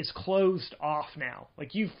left is closed off now.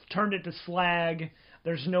 Like, you've turned it to slag.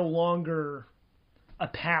 There's no longer a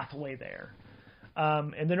pathway there.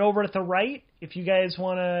 And then over at the right, if you guys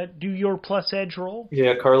want to do your plus edge roll.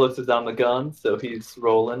 Yeah, Carlos is on the gun, so he's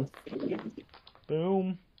rolling.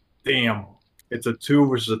 Boom. Damn. It's a 2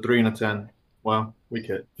 versus a 3 and a 10. Wow, weak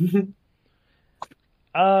hit.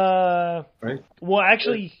 Right? Well,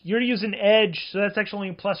 actually, you're using edge, so that's actually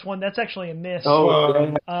a +1. That's actually a miss.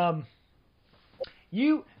 Oh,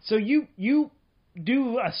 You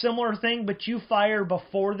do a similar thing, but you fire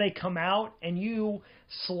before they come out, and you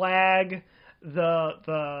slag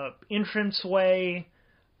the entranceway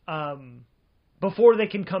before they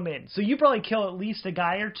can come in. So you probably kill at least a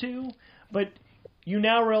guy or two, but you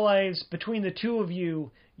now realize between the two of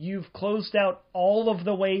you, you've closed out all of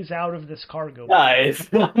the ways out of this cargo. nice.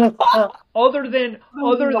 Other than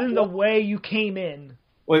the way you came in.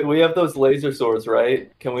 Wait, we have those laser swords,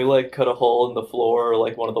 right? Can we, like, cut a hole in the floor or,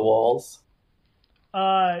 like, one of the walls?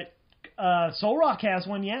 Soul Rock has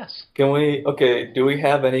one, yes. Can we... Okay, do we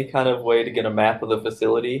have any kind of way to get a map of the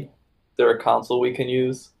facility? Is there a console we can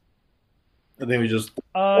use? I think we just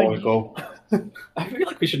go. I feel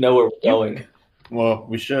like we should know where we're going. Well,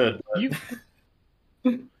 we should.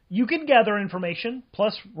 You can gather information,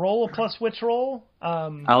 plus roll a plus wits roll.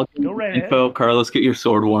 I'll go right ahead. info. Carlos, get your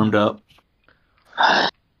sword warmed up.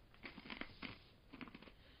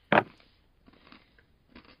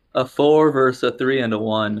 A 4 versus a 3 and a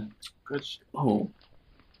 1. Good shit. Oh.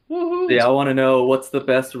 Woohoo! Yeah, I want to know what's the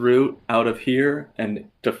best route out of here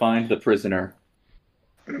and to find the prisoner.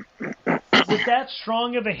 With that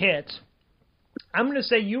strong of a hit, I'm going to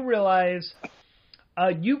say you realize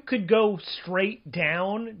you could go straight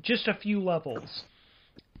down just a few levels.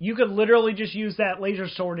 You could literally just use that laser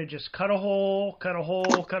sword to just cut a hole, cut a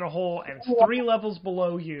hole, cut a hole, and it's 3 levels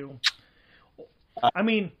below you. I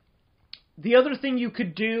mean, the other thing you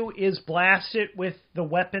could do is blast it with the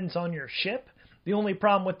weapons on your ship. The only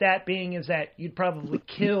problem with that being is that you'd probably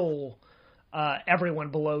kill everyone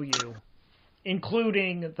below you,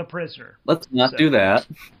 including the prisoner. Let's not do that.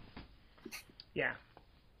 Yeah.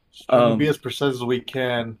 We'll be as precise as we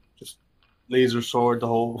can. Just laser sword the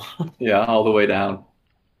whole. Yeah, all the way down.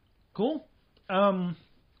 Cool.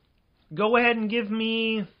 Go ahead and give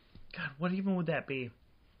me... God, what even would that be?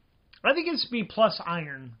 I think it's be plus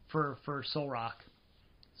iron for Soul Rock.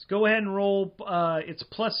 Let's go ahead and roll. It's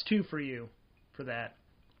 +2 for you for that.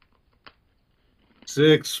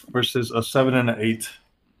 6 versus a 7 and an 8.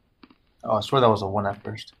 Oh, I swear that was a 1 at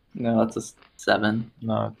first. No, it's a 7.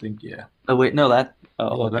 No, I think, yeah. Oh, wait, no, that...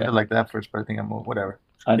 Oh, Yeah, okay. I like that first, but I think I'm whatever.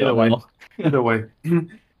 I don't know. Either way,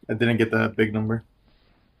 I didn't get that big number.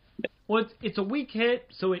 Well, it's a weak hit,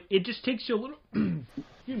 so it just takes you a little...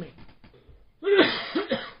 Excuse me.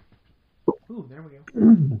 Ooh, there we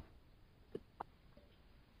go.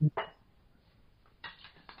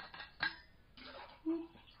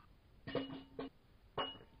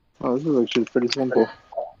 Oh, this is actually pretty simple.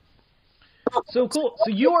 So cool.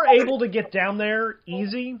 So you are able to get down there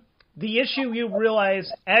easy. The issue you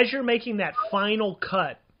realize as you're making that final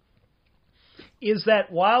cut is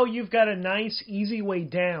that while you've got a nice, easy way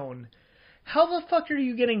down, how the fuck are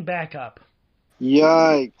you getting back up?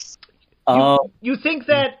 Yikes. You think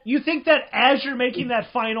that as you're making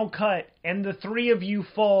that final cut and the 3 of you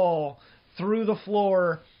fall through the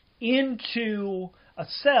floor into a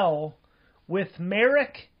cell with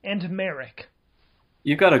Merrick and Merrick.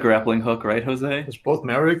 You got a grappling hook, right, Jose? It's both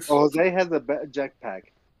Merrick's. Oh, Jose has a jetpack.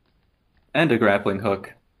 And a grappling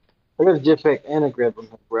hook. I got a jetpack and a grappling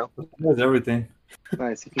hook, bro. That's everything.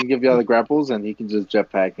 Nice. He can give y'all the grapples and he can just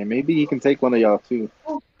jetpack. And maybe he can take one of y'all too.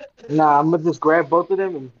 Nah, I'm gonna just grab both of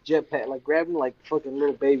them and jetpack, like grab them like fucking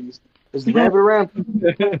little babies. Just grab it around.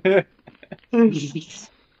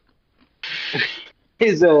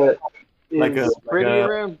 Is Like a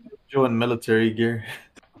around? Joe in military gear.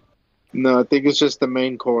 No, I think it's just the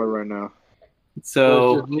main core right now.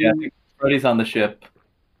 So, yeah, I think Freddy's on the ship.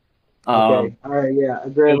 Okay. All right, yeah. I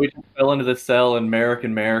grabbed. We just fell into the cell, and Merrick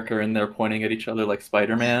are in there pointing at each other like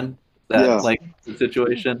Spider-Man. That's like the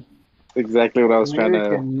situation. Exactly what I was trying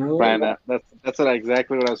to find out. That's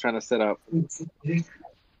exactly what I was trying to set up.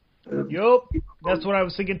 Yup, that's what I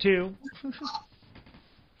was thinking too.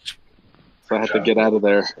 So I had to get out of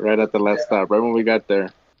there right at the last stop, right when we got there.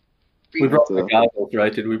 We brought the goggles,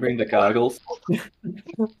 right? Did we bring the goggles?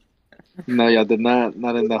 No, y'all did not.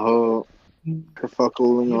 Not in the whole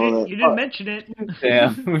kerfuckle and all that. You didn't mention it.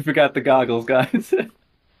 Damn, we forgot the goggles, guys.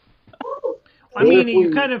 I mean,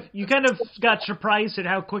 you kind of got surprised at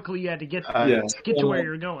how quickly you had to get Yeah. to where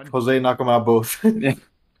you're going. Jose, knock them out both. Yeah.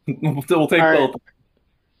 We'll take All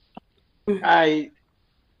both. I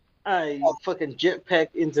fucking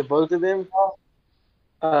jetpack into both of them.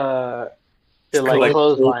 To like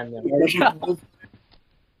clothesline them.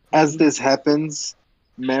 As this happens,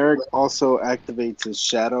 Merrick also activates his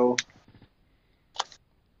shadow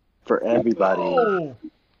for everybody. Oh,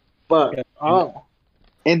 But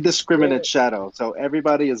Indiscriminate shadow. So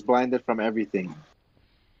everybody is blinded from everything.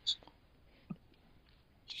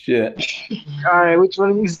 Shit. all right, which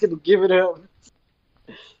one of you is gonna give it up?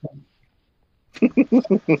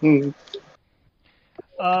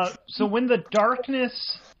 so when the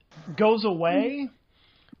darkness goes away,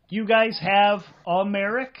 you guys have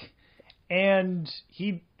Merrick, and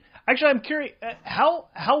he. Actually, I'm curious. How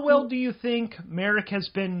well do you think Merrick has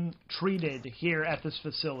been treated here at this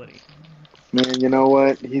facility? Man, you know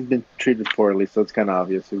what? He's been treated poorly, so it's kind of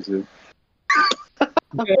obvious who's who.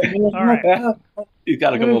 All right. He's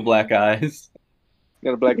got a couple of black eyes.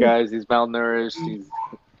 He's got black eyes. He's malnourished. He's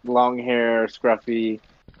long hair, scruffy,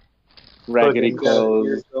 raggedy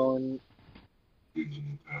clothes.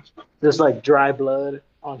 There's like dry blood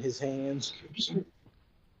on his hands.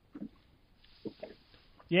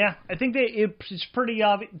 Yeah, I think it's pretty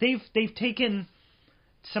obvious. They've taken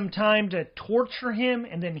some time to torture him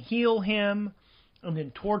and then heal him, and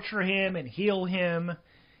then torture him and heal him,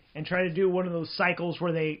 and try to do one of those cycles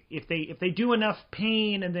where if they do enough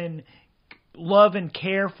pain and then love and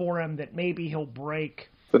care for him, that maybe he'll break.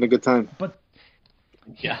 It's been a good time. But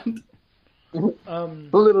Yeah.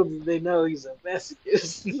 Little did they know he's a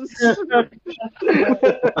masochist.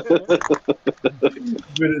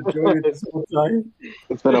 Been enjoying this whole time.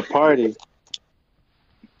 It's been a party.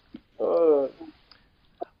 But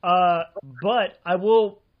I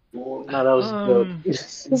will. No, that was dope.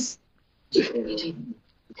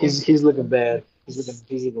 He's looking bad. He's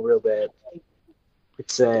looking real bad.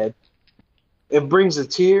 It's sad. It brings a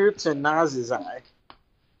tear to Naz's eye.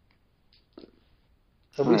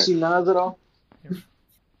 Have we seen Nas at all?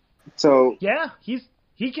 So Yeah, you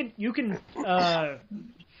can I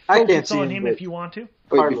can't focus see on him him if you want to.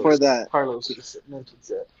 wait, before that, Carlos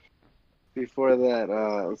mentions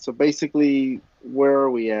that. So basically, where are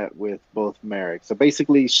we at with both Merrick? So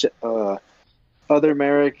basically, other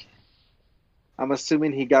Merrick, I'm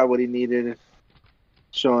assuming he got what he needed,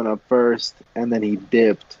 showing up first, and then he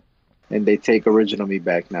dipped, and they take original me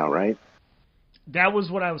back now, right? That was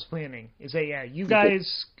what I was planning. Is that you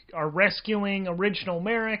guys are rescuing original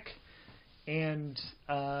Merrick, and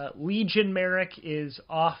Legion Merrick is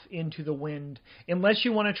off into the wind. Unless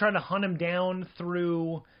you want to try to hunt him down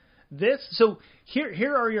through this. So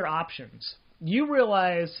here are your options. You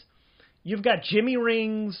realize you've got Jimmy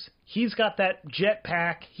Rings. He's got that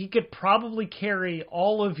jetpack. He could probably carry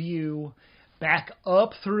all of you back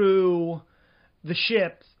up through the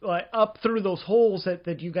ship, up through those holes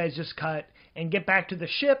that you guys just cut, and get back to the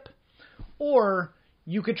ship. Or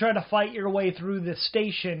you could try to fight your way through the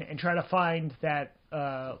station and try to find that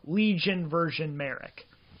Legion version Merrick.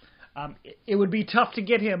 It would be tough to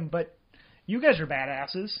get him, but you guys are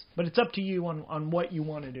badasses. But it's up to you on what you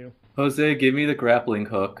want to do. Jose, give me the grappling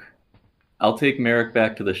hook. I'll take Merrick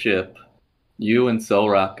back to the ship. You and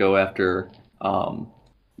Solrock go after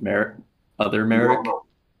Merrick, other Merrick.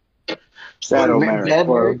 Shadow Merrick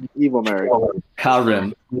or evil Merrick.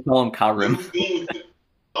 Karim. We call him Karim.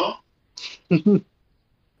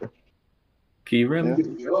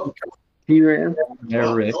 Kirim? Kirim?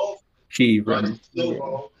 Merrick. Kirim.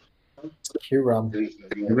 Kiram. Kiram.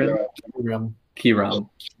 Kiram. Kiram.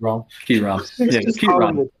 Wrong. Kiram. Yeah, Just call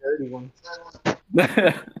him Kiram. the dirty one.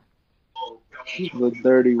 The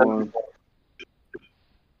dirty one.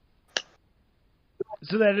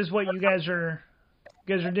 So that is what you guys are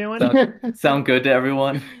doing? Sound good to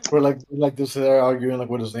everyone? We're like this arguing like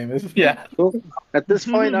what his name is. Yeah. At this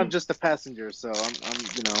point, I'm just a passenger, so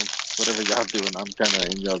I'm whatever y'all doing, I'm kind of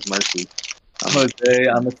in y'all's mercy. Jose,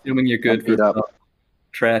 I'm assuming you're good beat for up.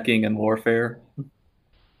 tracking and warfare.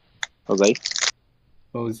 Jose?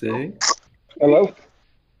 Jose? Hello?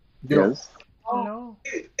 Yes. No.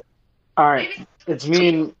 All right. It's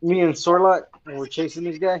me and Sorlock, and we're chasing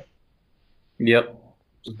this guy. Yep.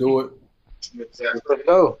 Just do it. Let's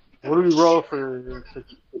go. What do we roll for?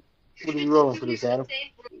 What are we rolling for this, Adam?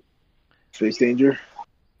 Space danger.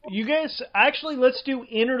 You guys, actually, let's do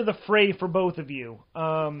enter the fray for both of you,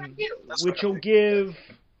 which will give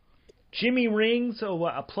Jimmy Rings, a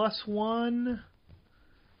 +1.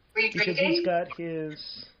 Were you Because drinking? he's got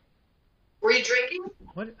his... Were you drinking?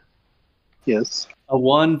 What? Yes. A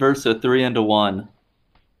 1 versus a 3 and a 1.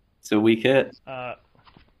 So weak hit.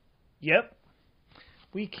 Yep.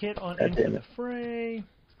 Weak hit on God Into damn the it. Fray.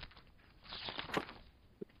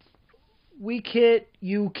 Weak hit,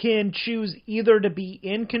 you can choose either to be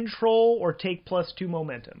in control or take +2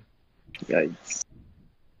 momentum. Yikes.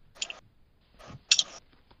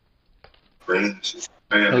 What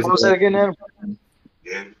was that again, Adam?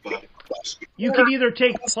 You can either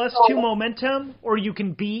take +2 momentum or you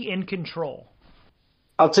can be in control.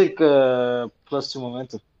 I'll take +2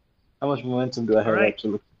 momentum. How much momentum do I have Alright.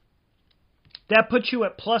 actually? That puts you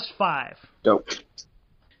at +5. Dope.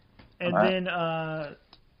 And Alright. then,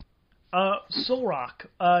 Solrock,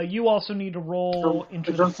 you also need to roll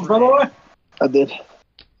into the By the fray. way? I did.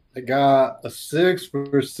 I got a 6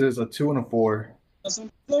 versus a 2 and a 4.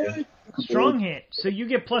 Strong hit. So you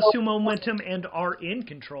get +2 momentum and are in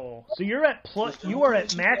control. So you are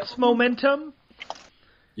at max momentum.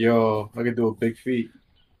 Yo, I could do a big feat.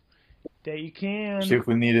 That you can. See if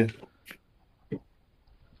we need it.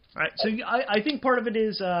 Alright, so I think part of it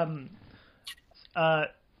is Solrock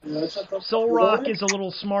is a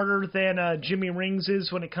little smarter than Jimmy Rings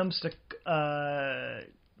is when it comes to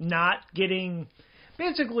not getting...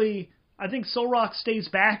 Basically, I think Solrock stays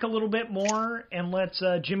back a little bit more and lets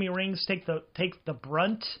Jimmy Rings take the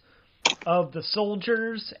brunt of the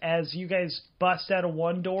soldiers as you guys bust out of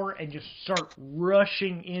one door and just start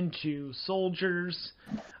rushing into soldiers.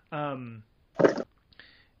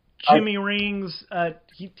 Jimmy Rings,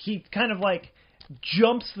 he kind of like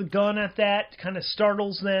jumps the gun at that, kind of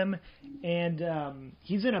startles them, and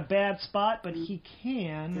he's in a bad spot, but he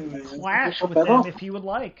can clash with them if he would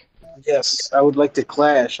like. Yes, I would like to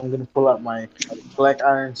clash. I'm gonna pull out my black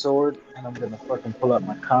iron sword, and I'm gonna fucking pull out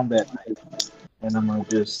my combat knife, and I'm gonna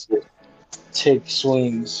just take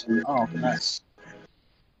swings. Oh, nice.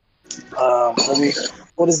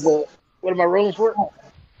 What am I rolling for?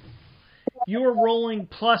 You are rolling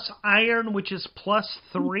plus iron, which is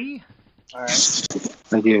 +3. All right.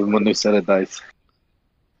 I gave him a new set of dice.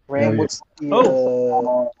 Ram, what's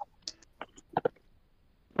the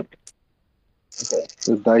okay.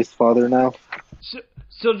 The dice father now.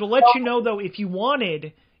 So to let you know, though, if you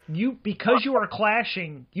wanted, because you are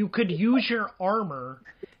clashing, you could use your armor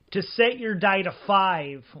to set your die to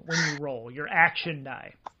 5 when you roll, your action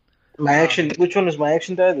die. My action? Which one is my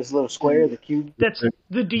action die? This little square, the cube. That's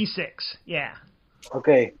the D6, yeah.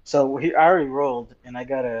 Okay, so I already rolled, and I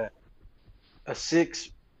got a 6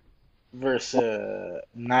 versus a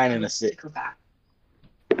 9 and a 6. So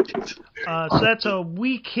that's a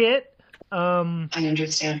weak hit. I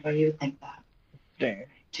understand why you would think that. Dang.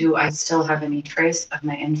 Do I still have any trace of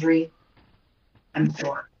my injury? I'm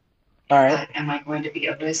sure. All right. Am I going to be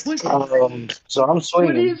a risk? So I'm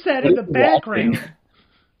swinging. What is that in the background? I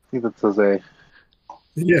think that's Jose.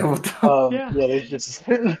 Yeah, what the Yeah. Yeah, there's just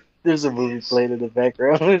there's a movie playing in the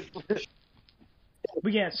background.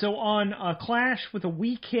 But yeah, so on a clash with a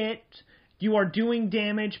weak hit, you are doing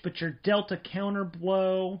damage, but you're dealt a counter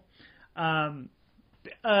blow.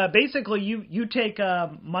 Basically, you take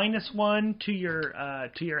 -1 to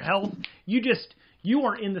your health. You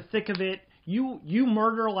are in the thick of it. You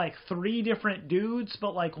murder like 3 different dudes,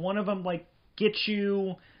 but like one of them like gets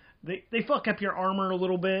you. They fuck up your armor a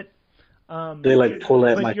little bit. They like pull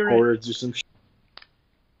at but my you're- cords or some shit.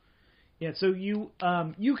 Yeah, so you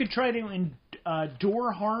could try to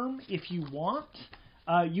endure harm if you want.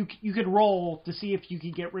 You could roll to see if you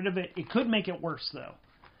could get rid of it. It could make it worse though.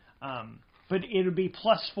 But it would be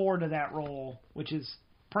 +4 to that roll, which is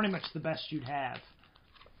pretty much the best you'd have.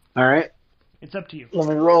 All right, It's up to you. let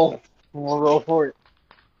me roll. We'll roll for it.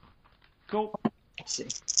 Go. Let's see.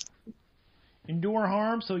 Endure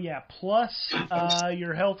harm, so yeah, plus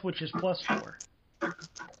your health, which is +4.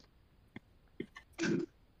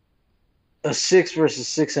 A 6 versus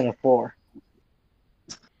 6 and a 4.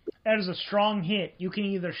 That is a strong hit. You can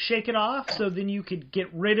either shake it off, so then you could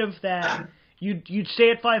get rid of that. You'd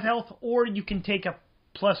stay at 5 health, or you can take a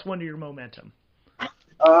 +1 to your momentum.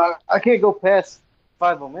 I can't go past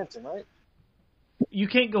 5 momentum, right? You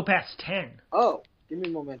can't go past 10. Oh, give me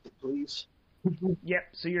momentum, please. Yep,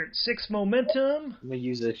 so you're at 6 momentum. I'm gonna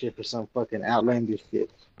use that shit for some fucking outlandish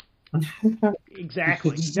shit.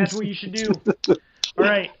 Exactly. That's what you should do. All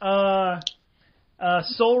right.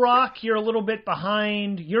 Solrock, you're a little bit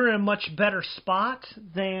behind. You're in a much better spot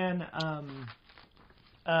than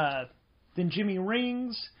Jimmy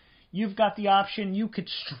Rings. You've got the option. You could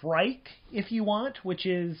strike if you want, which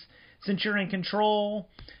is, since you're in control,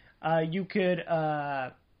 you could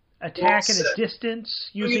attack at a distance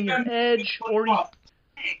using your edge, or you...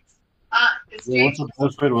 What's the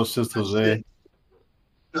best way to assist Jose?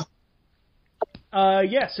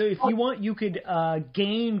 Yeah, so if you want, you could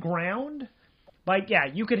gain ground.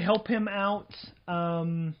 You could help him out.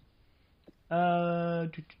 I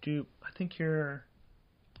think you're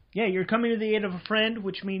coming to the aid of a friend,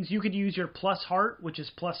 which means you could use your plus heart, which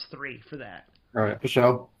is +3 for that. All right, for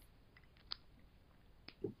sure.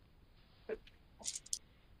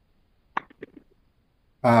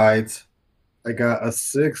 All right, I got a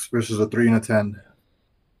 6 versus a 3 and a 10.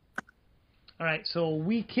 All right, so a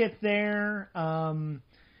weak hit there.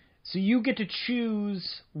 So you get to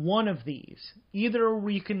choose one of these. Either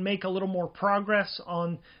you can make a little more progress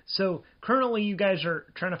on... So currently you guys are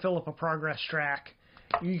trying to fill up a progress track.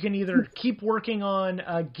 You can either keep working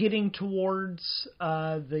on getting towards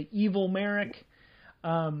the evil Merrick.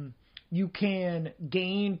 You can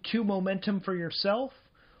gain 2 momentum for yourself.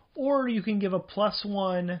 Or you can give a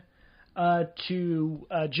 +1 to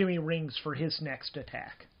Jimmy Rings for his next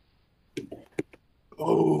attack.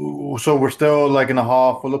 Oh, so we're still like in a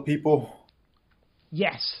hall full of people?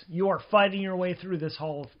 Yes, you are fighting your way through this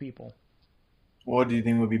hall of people. What do you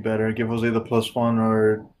think would be better? Give Jose the +1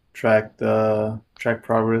 or track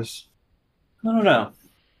progress? I don't know.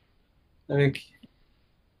 I think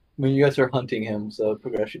you guys are hunting him, so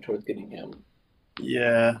progression towards getting him.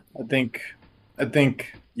 Yeah, I think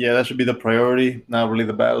yeah, that should be the priority. Not really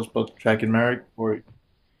the battles, but tracking Merrick or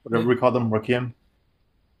whatever we call them, Rakim.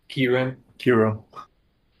 Kieran.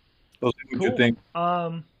 Those are good things.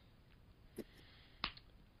 I'd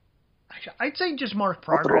say just mark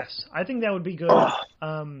progress. I think that would be good.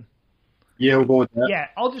 Yeah, we'll go with that.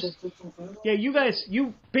 Yeah, you guys,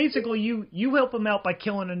 you help him out by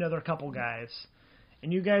killing another couple guys.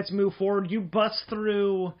 And you guys move forward. You bust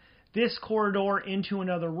through this corridor into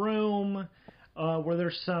another room where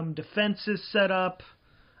there's some defenses set up.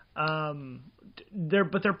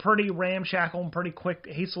 They're pretty ramshackle and pretty quick,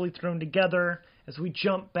 hastily thrown together. As we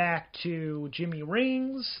jump back to Jimmy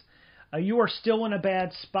Rings, you are still in a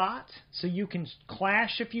bad spot, so you can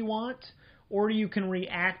clash if you want, or you can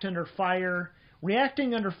react under fire.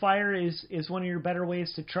 Reacting under fire is one of your better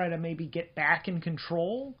ways to try to maybe get back in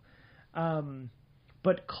control.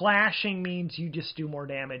 But clashing means you just do more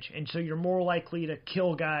damage, and so you're more likely to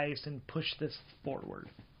kill guys and push this forward.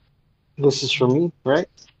 This is for me, right?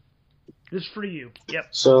 This is for you. Yep.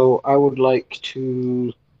 So I would like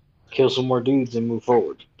to kill some more dudes and move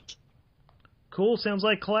forward. Cool. Sounds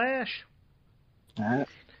like clash. All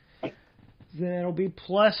right. Then it'll be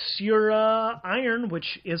plus your iron,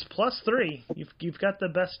 which is +3. You've got the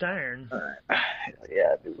best iron. All right.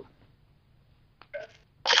 Yeah, I do.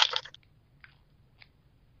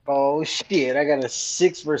 Oh shit! I got a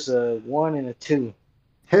 6 versus a 1 and a 2.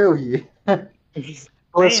 Hell yeah!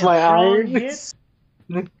 What's my iron? Hit.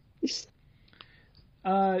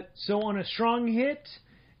 So on a strong hit,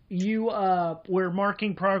 we're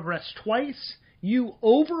marking progress twice. You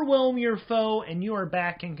overwhelm your foe, and you are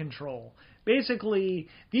back in control. Basically,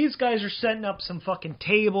 these guys are setting up some fucking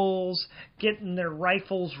tables, getting their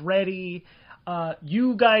rifles ready.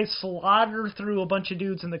 You guys slaughter through a bunch of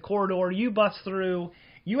dudes in the corridor. You bust through.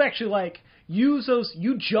 You actually use those.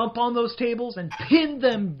 You jump on those tables and pin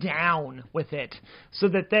them down with it, so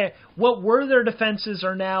that what were their defenses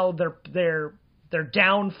are now their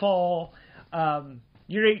downfall.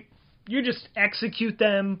 You just execute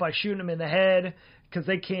them by shooting them in the head because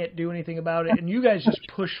they can't do anything about it, and you guys just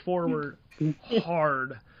push forward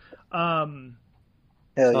hard. Hell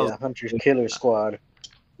yeah, Hunter's Killer Squad.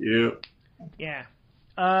 Yeah.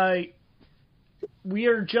 We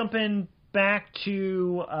are jumping back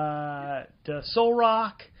to the Soul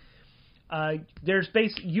Rock.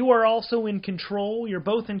 You are also in control. You're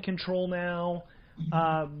both in control now.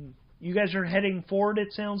 You guys are heading forward,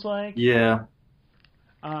 it sounds like. Yeah.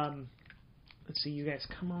 Let's see, you guys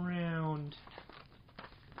come around.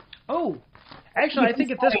 Oh, actually, I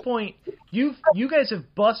think at this point you guys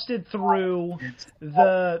have busted through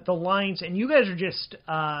the lines, and you guys are just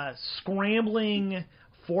scrambling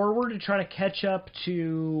forward to try to catch up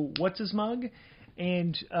to what's his mug,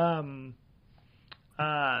 and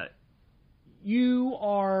you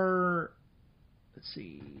are. Let's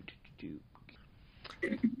see.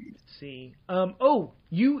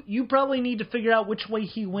 You probably need to figure out which way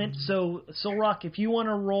he went. So, Solrock, if you want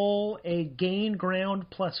to roll a gain ground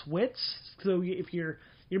plus wits, so if you're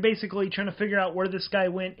basically trying to figure out where this guy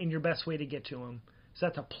went and your best way to get to him. So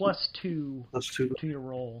that's a +2 to your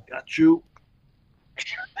roll. Got you.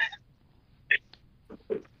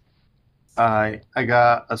 I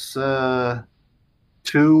got a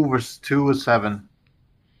 2 versus 2 is 7. All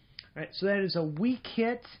right, so that is a weak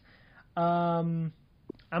hit. We're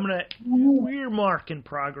marking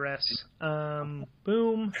progress.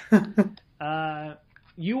 Boom.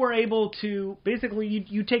 You were able to basically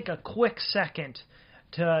you take a quick second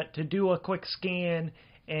to do a quick scan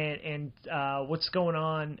and what's going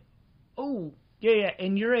on. Oh, yeah,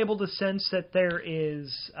 and you're able to sense that there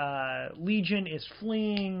is Legion is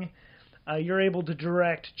fleeing. You're able to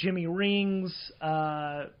direct Jimmy Rings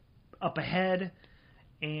up ahead,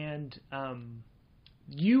 and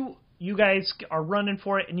you guys are running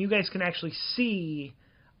for it, and you guys can actually see.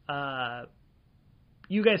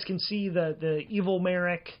 You guys can see the evil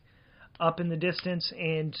Merrick up in the distance,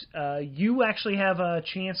 and you actually have a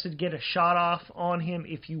chance to get a shot off on him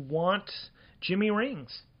if you want. Jimmy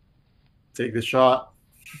Rings. Take the shot.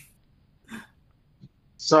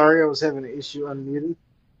 Sorry, I was having an issue unmuting.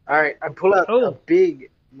 All right, I pull out a big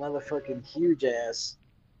motherfucking huge ass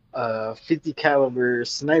 50 caliber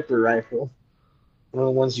sniper rifle. One of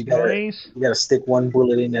the ones you gotta stick one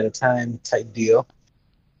bullet in at a time type deal.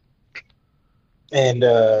 And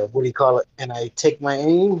what do you call it? And I take my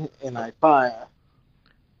aim and I fire.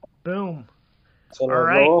 Boom. So all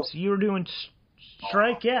right, so you were doing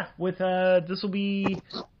strike, yeah. With this will be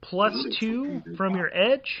 +2 from your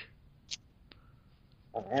edge.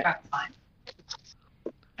 All right.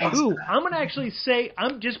 Ooh, I'm gonna actually say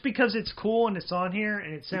just because it's cool and it's on here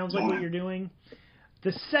and it sounds like what you're doing.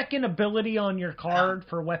 The second ability on your card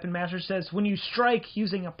for Weapon Master says when you strike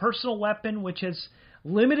using a personal weapon which has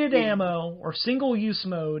limited ammo or single use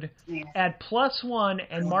mode, add +1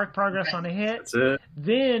 and mark progress on a hit. That's it.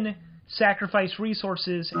 Then sacrifice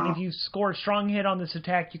resources, and if you score a strong hit on this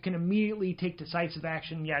attack, you can immediately take decisive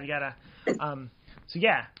action. Yada yada. So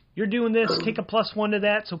yeah, you're doing this. Take a +1 to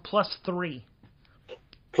that, so +3.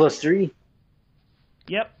 +3.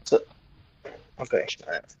 Yep. So, okay.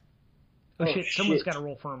 Oh shit! Someone's got to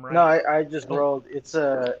roll for him, right? No, I just rolled. It's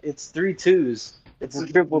 3 2s. It's a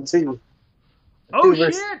triple 2. Oh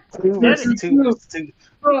shit! Two versus two.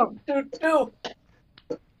 Oh, two.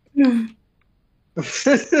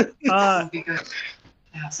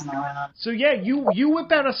 So yeah, you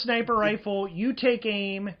whip out a sniper rifle, you take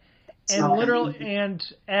aim, and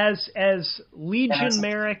as Legion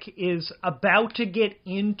Merrick is about to get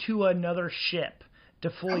into another ship to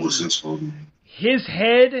flee, his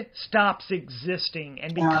head stops existing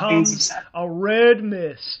and becomes a red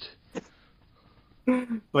mist.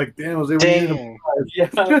 Like, damn, was able to get him.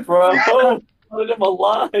 Yeah, bro. Put him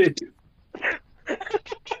alive.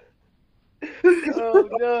 Oh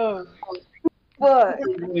no! What?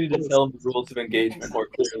 We need to tell him the rules of engagement more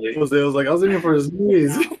clearly. I was like, I was aiming for his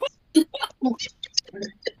knees.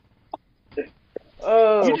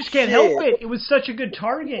 Oh, you just can't help it. It was such a good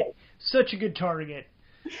target. Such a good target.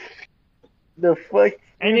 The fuck?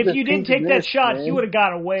 And if you didn't take that shot, he would have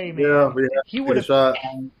got away, man. Yeah, he would have shot.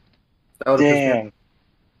 Damn.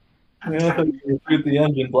 Yeah, you shoot the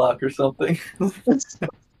engine block or something.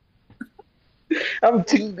 I'm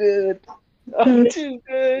too good. I'm too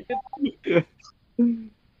good.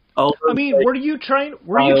 I mean, were you trying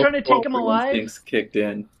to take him alive? Instincts kicked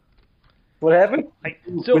in. What happened?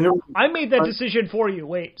 I made that decision for you.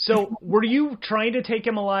 Wait, so were you trying to take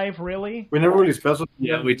him alive, really? We never really specified.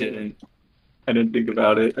 Yeah, we didn't. I didn't think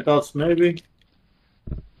about it. I thought maybe.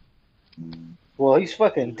 Well, he's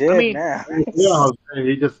fucking dead now. Yeah,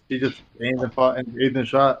 he just aimed and fought and aimed and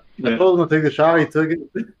shot. I told him to take the shot. He took it.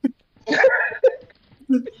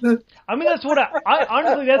 I mean, that's what I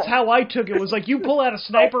honestly, that's how I took it. Was like, you pull out a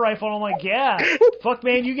sniper rifle, and I'm like, yeah, fuck,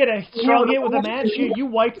 man, you get a strong hit with a match, you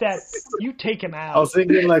wipe that, you take him out. I was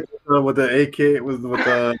thinking like with the AK, with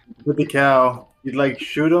the cow, you'd like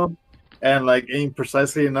shoot him and like aim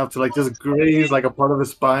precisely enough to like just graze like a part of his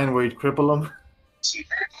spine where you'd cripple him.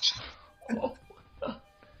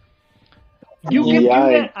 You can do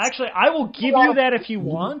that. Actually, I will give you that if you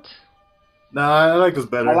want. Nah, I like this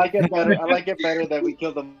better. I like it better. I like it better that we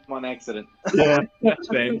killed him on accident. Yeah,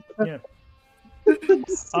 Same. Yeah.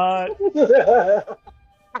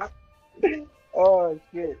 Oh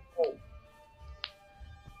shit.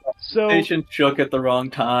 So Station shook at the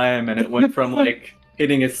wrong time, and it went from like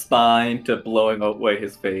hitting his spine to blowing away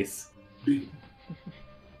his face.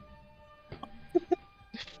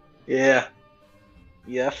 Yeah.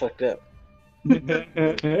 Yeah, I fucked up.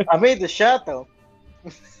 I made the shot though.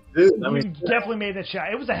 dude. I you mean, definitely made that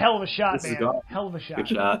shot. It was a hell of a shot, This is man. gone. Hell of a shot. Good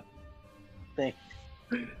shot. Thank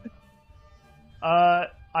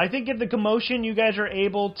I think in the commotion, you guys are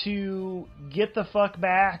able to get the fuck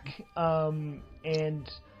back.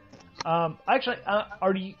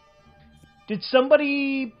 Actually, did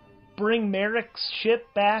somebody bring Merrick's ship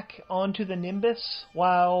back onto the Nimbus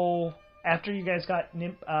while after you guys got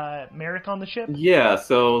Merrick on the ship? Yeah,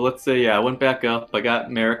 so let's say, I went back up, I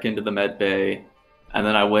got Merrick into the med bay, and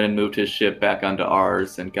then I went and moved his ship back onto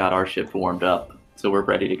ours and got our ship warmed up, so we're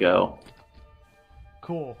ready to go.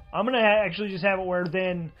 Cool. I'm going to actually just have it where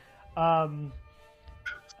then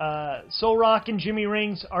Soul Rock and Jimmy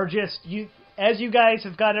Rings are just, as you guys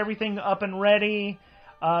have got everything up and ready,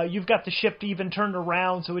 you've got the ship even turned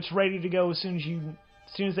around, so it's ready to go as soon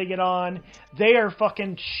as they get on. They are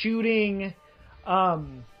fucking shooting.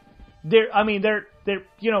 They're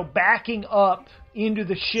backing up into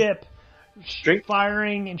the ship,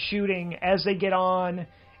 firing and shooting as they get on,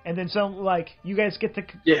 and then you guys get the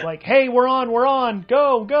hey, we're on,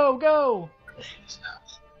 go, go, go,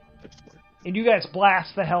 and you guys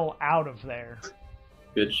blast the hell out of there.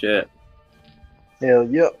 Good shit. Hell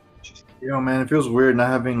yep. Yo, man, it feels weird not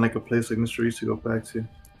having like a place like Mr. East to go back to.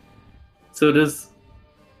 So does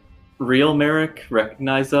real Merrick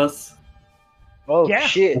recognize us? Oh yeah.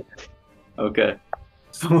 Shit. Okay.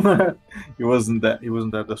 So he wasn't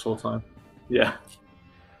that this whole time. Yeah.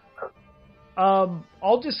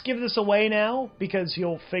 I'll just give this away now because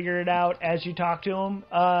you'll figure it out as you talk to him.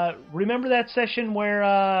 Remember that session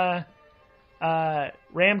where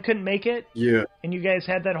Ram couldn't make it? Yeah. And you guys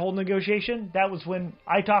had that whole negotiation? That was when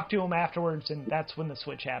I talked to him afterwards, and that's when the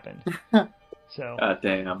switch happened. So. God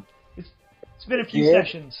damn. It's been a few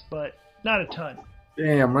sessions, but not a ton.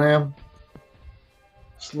 Damn, Ram.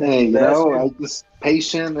 Hey, I was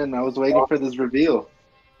patient and I was waiting for this reveal.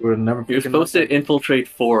 You're supposed to infiltrate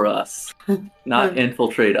for us, not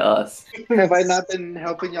infiltrate us. Have I not been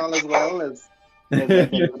helping y'all as well as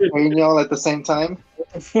paying y'all at the same time?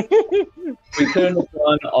 We couldn't have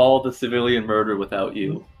done all the civilian murder without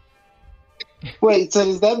you. Wait, so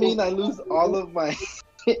does that mean I lose all of my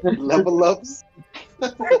level ups?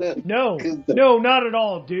 No, not at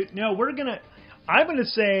all, dude. No, I'm gonna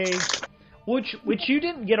say, which you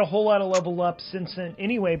didn't get a whole lot of level up since then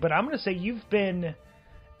anyway, but I'm gonna say you've been,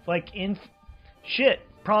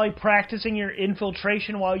 probably practicing your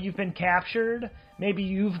infiltration while you've been captured. Maybe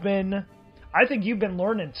I think you've been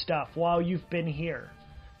learning stuff while you've been here.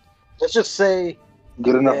 Let's just say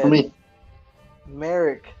good enough for me.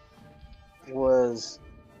 Merrick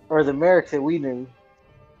the Merrick that we knew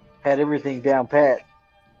had everything down pat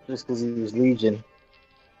just because he was Legion.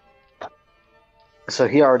 So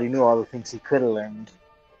he already knew all the things he could have learned.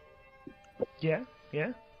 Yeah.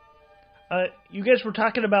 You guys were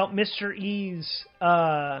talking about Mr. E's.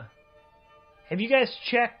 Have you guys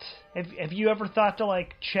checked? Have you ever thought to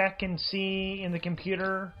check and see in the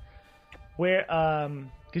computer where?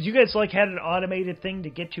 Because you guys had an automated thing to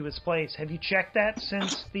get to his place. Have you checked that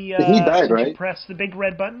since the? He died, since right? You pressed the big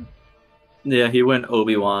red button. Yeah, he went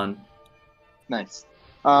Obi-Wan. Nice.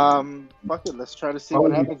 Fuck it. Let's try to see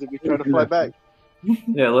what happens if we try to fly back.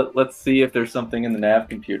 Yeah, let's see if there's something in the nav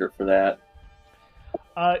computer for that.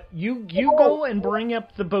 You go and bring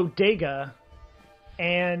up the bodega,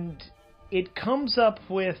 and it comes up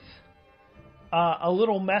with a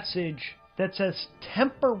little message that says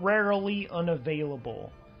temporarily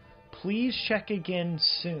unavailable. Please check again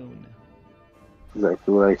soon.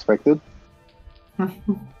 Exactly what I expected.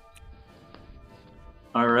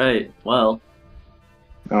 All right. Well,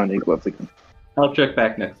 I need gloves again. I'll check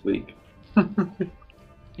back next week.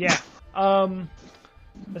 Yeah.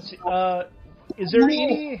 Let's see. Is there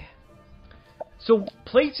any? So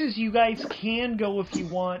places you guys can go if you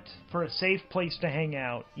want for a safe place to hang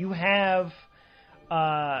out. You have.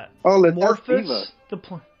 Morphus.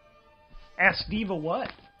 Ask Diva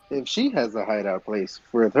what? If she has a hideout place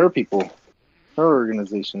with her people, her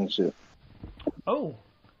organization and shit. Oh.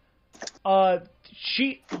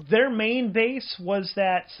 Their main base was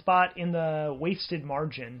that spot in the Wasted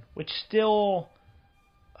Margin, which still,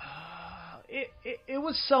 it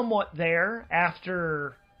was somewhat there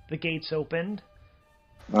after the gates opened.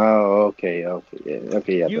 Oh, okay, yeah.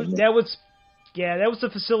 That was the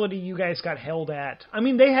facility you guys got held at. I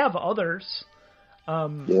mean, they have others.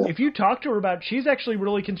 If you talk to her about it, she's actually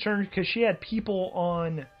really concerned because she had people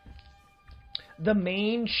on the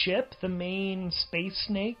main ship, the main Space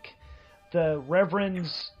Snake, the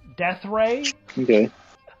Reverend's Death Ray. Okay.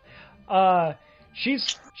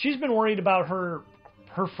 She's been worried about her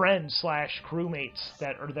friends / crewmates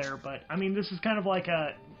that are there, but I mean, this is kind of like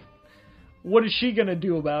what is she gonna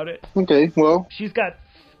do about it? Okay, well, she's got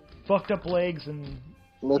fucked up legs and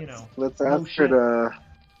let's ask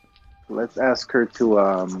her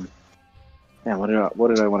to man, what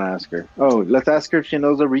did I want to ask her? Oh, let's ask her if she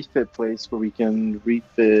knows a refit place where we can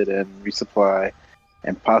refit and resupply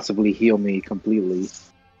and possibly heal me completely,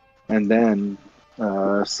 and then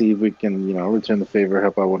see if we can return the favor,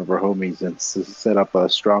 help out one of our homies, and set up a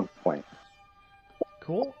strong point.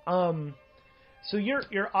 Cool. So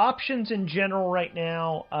your options in general right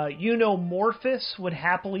now, Morphus would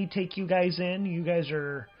happily take you guys in. You guys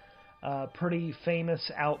are pretty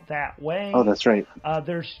famous out that way. Oh, that's right.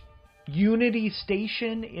 There's Unity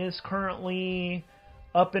Station is currently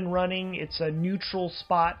up and running. It's a neutral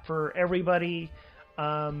spot for everybody.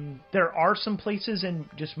 There are some places in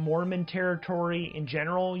just Mormon territory in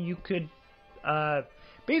general you could...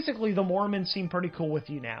 basically, the Mormons seem pretty cool with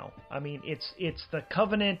you now. I mean, it's the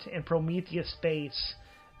Covenant and Prometheus space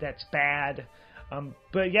that's bad.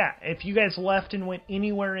 But yeah, if you guys left and went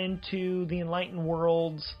anywhere into the Enlightened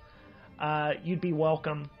Worlds, you'd be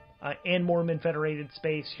welcome. And Mormon Federated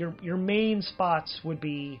space. Your main spots would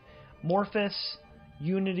be Morphus,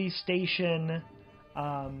 Unity Station.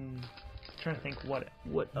 Trying to think what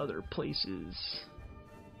other places.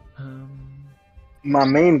 My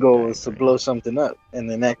main goal is to blow something up and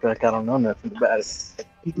then act like I don't know nothing about it.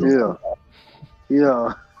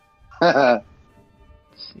 Yeah. Let's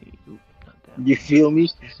see. Oop, not that You feel me?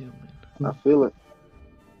 Zoom in. I feel it.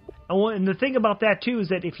 Oh, and the thing about that too is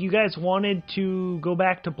that if you guys wanted to go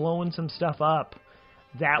back to blowing some stuff up,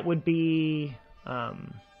 that would be, that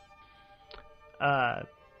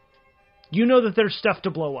there's stuff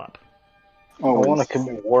to blow up. I want to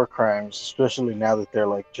commit war crimes, especially now that they're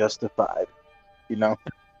like justified. You know?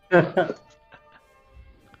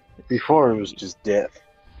 Before it was just death.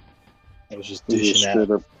 It was just dishing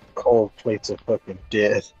out cold plates of fucking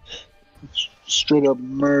death. Straight up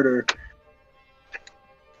murder.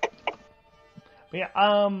 But yeah,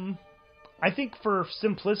 I think for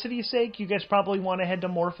simplicity's sake, you guys probably want to head to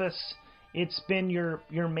Morphus. It's been your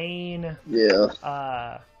main...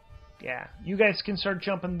 Yeah. Yeah, you guys can start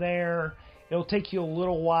jumping there. It'll take you a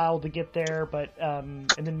little while to get there, but and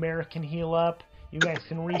then Merrick can heal up. You guys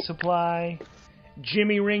can resupply.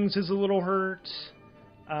 Jimmy Rings is a little hurt.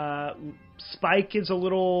 Spike is a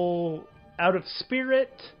little out of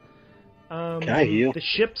spirit. Can I heal? The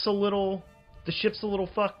ship's a little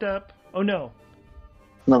fucked up. Oh no.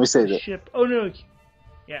 Let me say that. Ship. Oh no.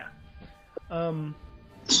 Yeah.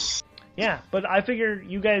 Yeah, but I figure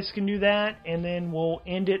you guys can do that, and then we'll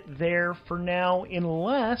end it there for now,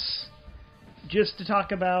 unless, just to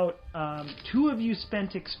talk about, 2 of you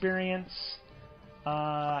spent experience,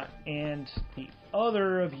 and the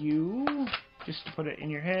other of you, just to put it in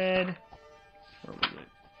your head, where was it?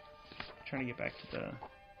 Trying to get back to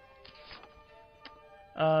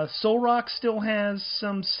the... Soul Rock still has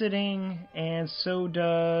some sitting, and so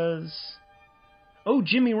does... Oh,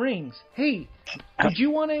 Jimmy Rings. Hey, did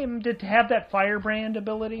you want him to have that firebrand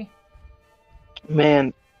ability?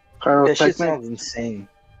 Man, that shit sounds insane.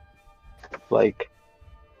 Like,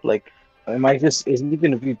 am I just... Is he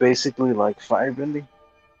going to be basically like firebending?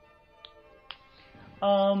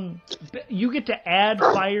 You get to add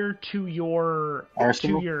fire to your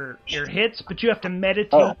arsenal? To your hits, but you have to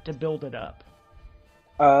meditate to build it up.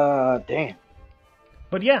 Damn.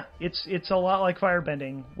 But yeah, it's a lot like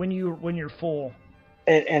firebending when you're full.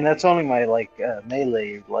 And that's only my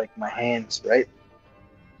melee, like my hands, right?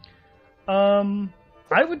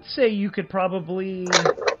 I would say you could probably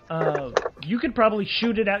shoot it out. You could probably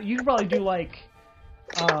do like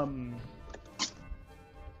I'm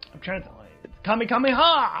trying to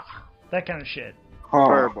Kamehameha, that kind of shit.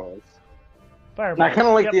 Fireballs. I kind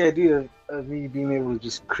of like the idea of me being able to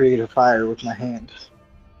just create a fire with my hand.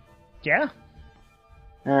 Yeah.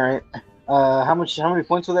 All right. How many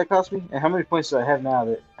points will that cost me? And how many points do I have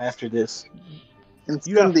now after this?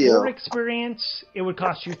 You have 4 experience. It would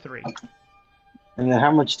cost you 3. And then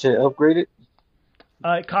how much to upgrade it?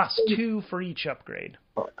 It costs 2 for each upgrade.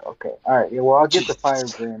 Okay. All right. Yeah. Well, I'll get the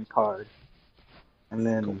firebrand card, and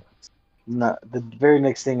then the very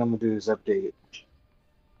next thing I'm gonna do is update it.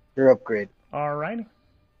 Your upgrade. All right.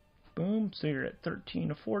 Boom. So you're at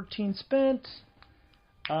 13 of 14 spent.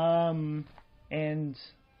 And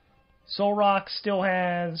Soul Rock still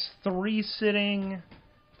has 3 sitting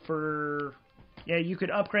for... Yeah, you could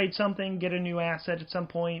upgrade something, get a new asset at some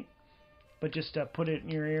point, but just put it in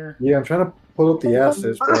your ear. Yeah, I'm trying to pull up the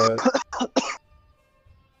assets, but...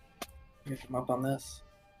 Come up on this.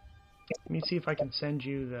 Let me see if I can send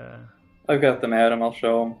you the... I've got them, Adam. I'll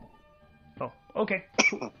show them. Oh, okay.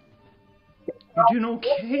 You doing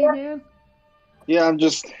okay, man? Yeah, I'm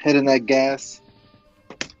just hitting that gas.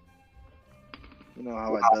 You know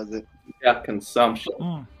how it does it. Got consumption.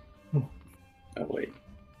 Oh, wait.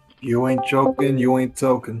 You ain't joking, you ain't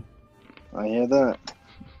token. I hear that.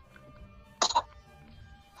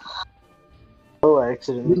 Oh, I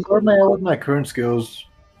accidentally... With my current skills.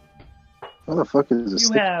 What the fuck is this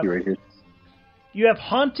sticky right here? You have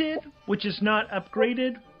Haunted, which is not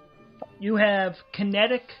upgraded. You have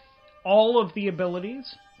Kinetic, all of the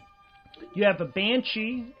abilities. You have a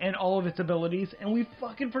Banshee and all of its abilities, and we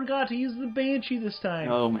fucking forgot to use the Banshee this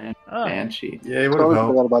time. Oh man, Banshee. Yeah, it would have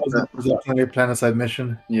helped. About that. It was definitely a Planetside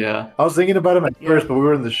mission. Yeah. I was thinking about him at first, but we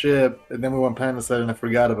were in the ship, and then we went Planetside, and I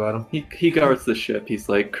forgot about him. He guards the ship. He's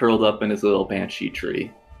like curled up in his little Banshee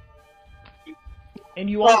tree. And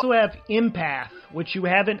you also have Empath, which you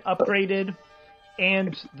haven't upgraded,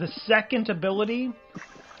 and the second ability...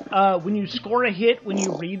 when you score a hit when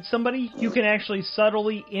you read somebody, you can actually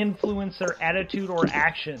subtly influence their attitude or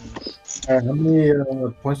actions. How many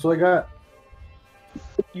points do I got?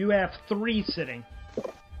 You have 3 sitting.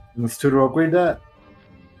 And it's 2 to upgrade that?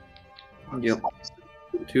 Yep.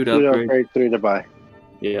 2 to upgrade. 3 to buy.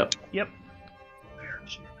 Yep. Yep.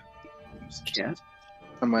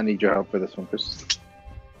 I might need your help for this one, Chris.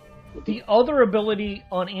 The other ability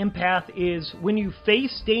on Empath is when you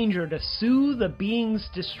face danger to soothe a being's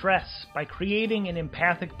distress by creating an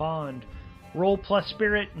empathic bond. Roll plus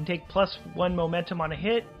spirit and take +1 momentum on a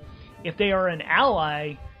hit. If they are an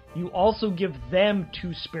ally, you also give them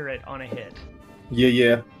 2 spirit on a hit.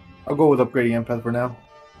 Yeah. I'll go with upgrading Empath for now.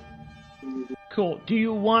 Cool. Do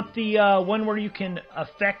you want the one where you can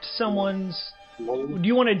affect someone's... Do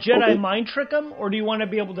you want to Jedi mind trick them, or do you want to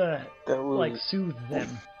be able to like soothe them?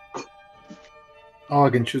 Oh, I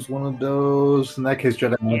can choose one of those. In that case,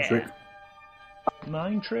 Jedi Mind Trick.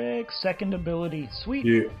 Mind Trick, second ability. Sweet.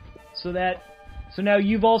 Yeah. So now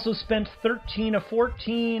you've also spent 13 of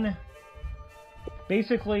 14.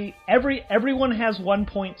 Basically, everyone has 1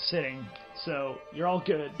 point sitting, so you're all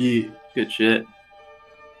good. Yeah. Good shit.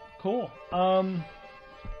 Cool. Let's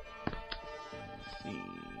see.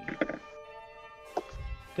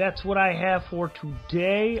 That's what I have for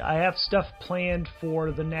today. I have stuff planned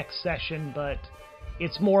for the next session, but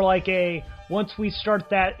it's more like once we start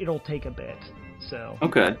that, it'll take a bit. So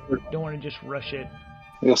okay, don't want to just rush it.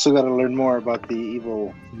 We also got to learn more about the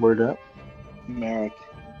evil word up Merrick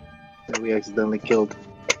that we accidentally killed.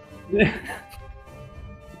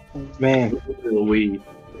 Man, we.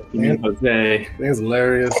 Jose. I think it's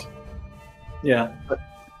hilarious. Yeah.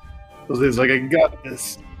 Jose's like, I got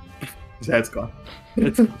this. His head's gone.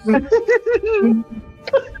 It's like,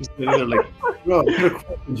 bro,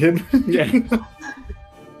 him. Yeah.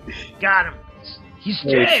 Got him. He's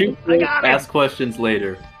dead. I got him. Ask questions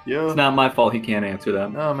later. Yeah. It's not my fault he can't answer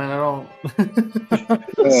them. No, man, I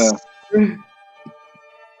Yeah.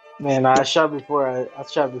 Man, I shot before I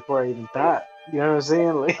even thought. You know what I'm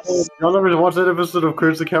saying? Like, y'all ever watch that episode of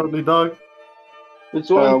Courage the Cowardly Dog? which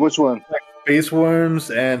one? Which one? Space worms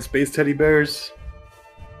and space teddy bears.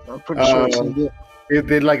 I'm pretty sure it's gonna be-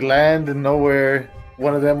 They'd like land in nowhere.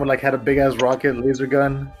 One of them would like had a big ass rocket laser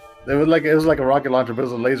gun. It was like a rocket launcher, but it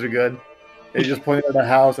was a laser gun. He just pointed at the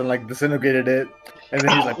house and like disintegrated it. And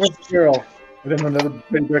then he's like, "Where's the girl?" And then when the other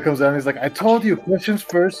big bear comes down, he's like, "I told you, questions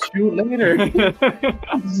first, shoot later."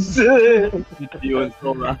 You and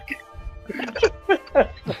Soul Rock.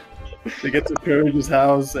 They get to Courage's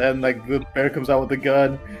house, and like the bear comes out with the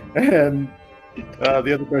gun, and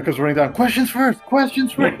the other bear comes running down. Questions first.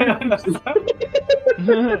 Questions first.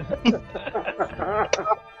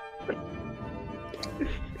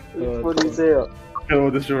 What do you say? You know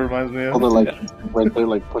what this show reminds me of? Oh, they're like right there,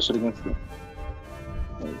 like push it against it.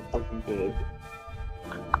 Fucking good.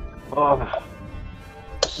 Oh,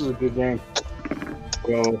 this is a good game.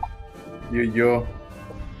 Yo.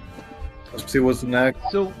 Let's see what's next.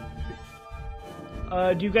 So,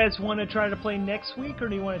 do you guys want to try to play next week, or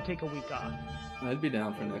do you want to take a week off? I'd be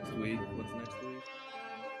down for next week. What's next week?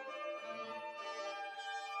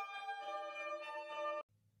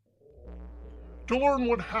 To learn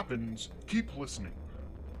what happens, keep listening.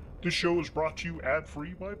 This show is brought to you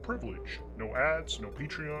ad-free by Privilege. No ads, no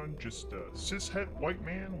Patreon, just a cishet white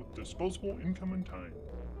man with disposable income and time.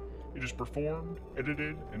 It is performed,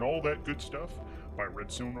 edited, and all that good stuff by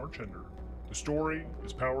Redstone Archender. The story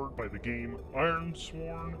is powered by the game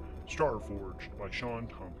Ironsworn Starforged by Sean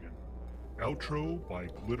Tompkin. Outro by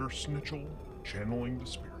Glitter Snitchel, channeling the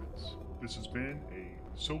spirits. This has been a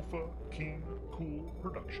Sofa King Cool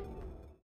production.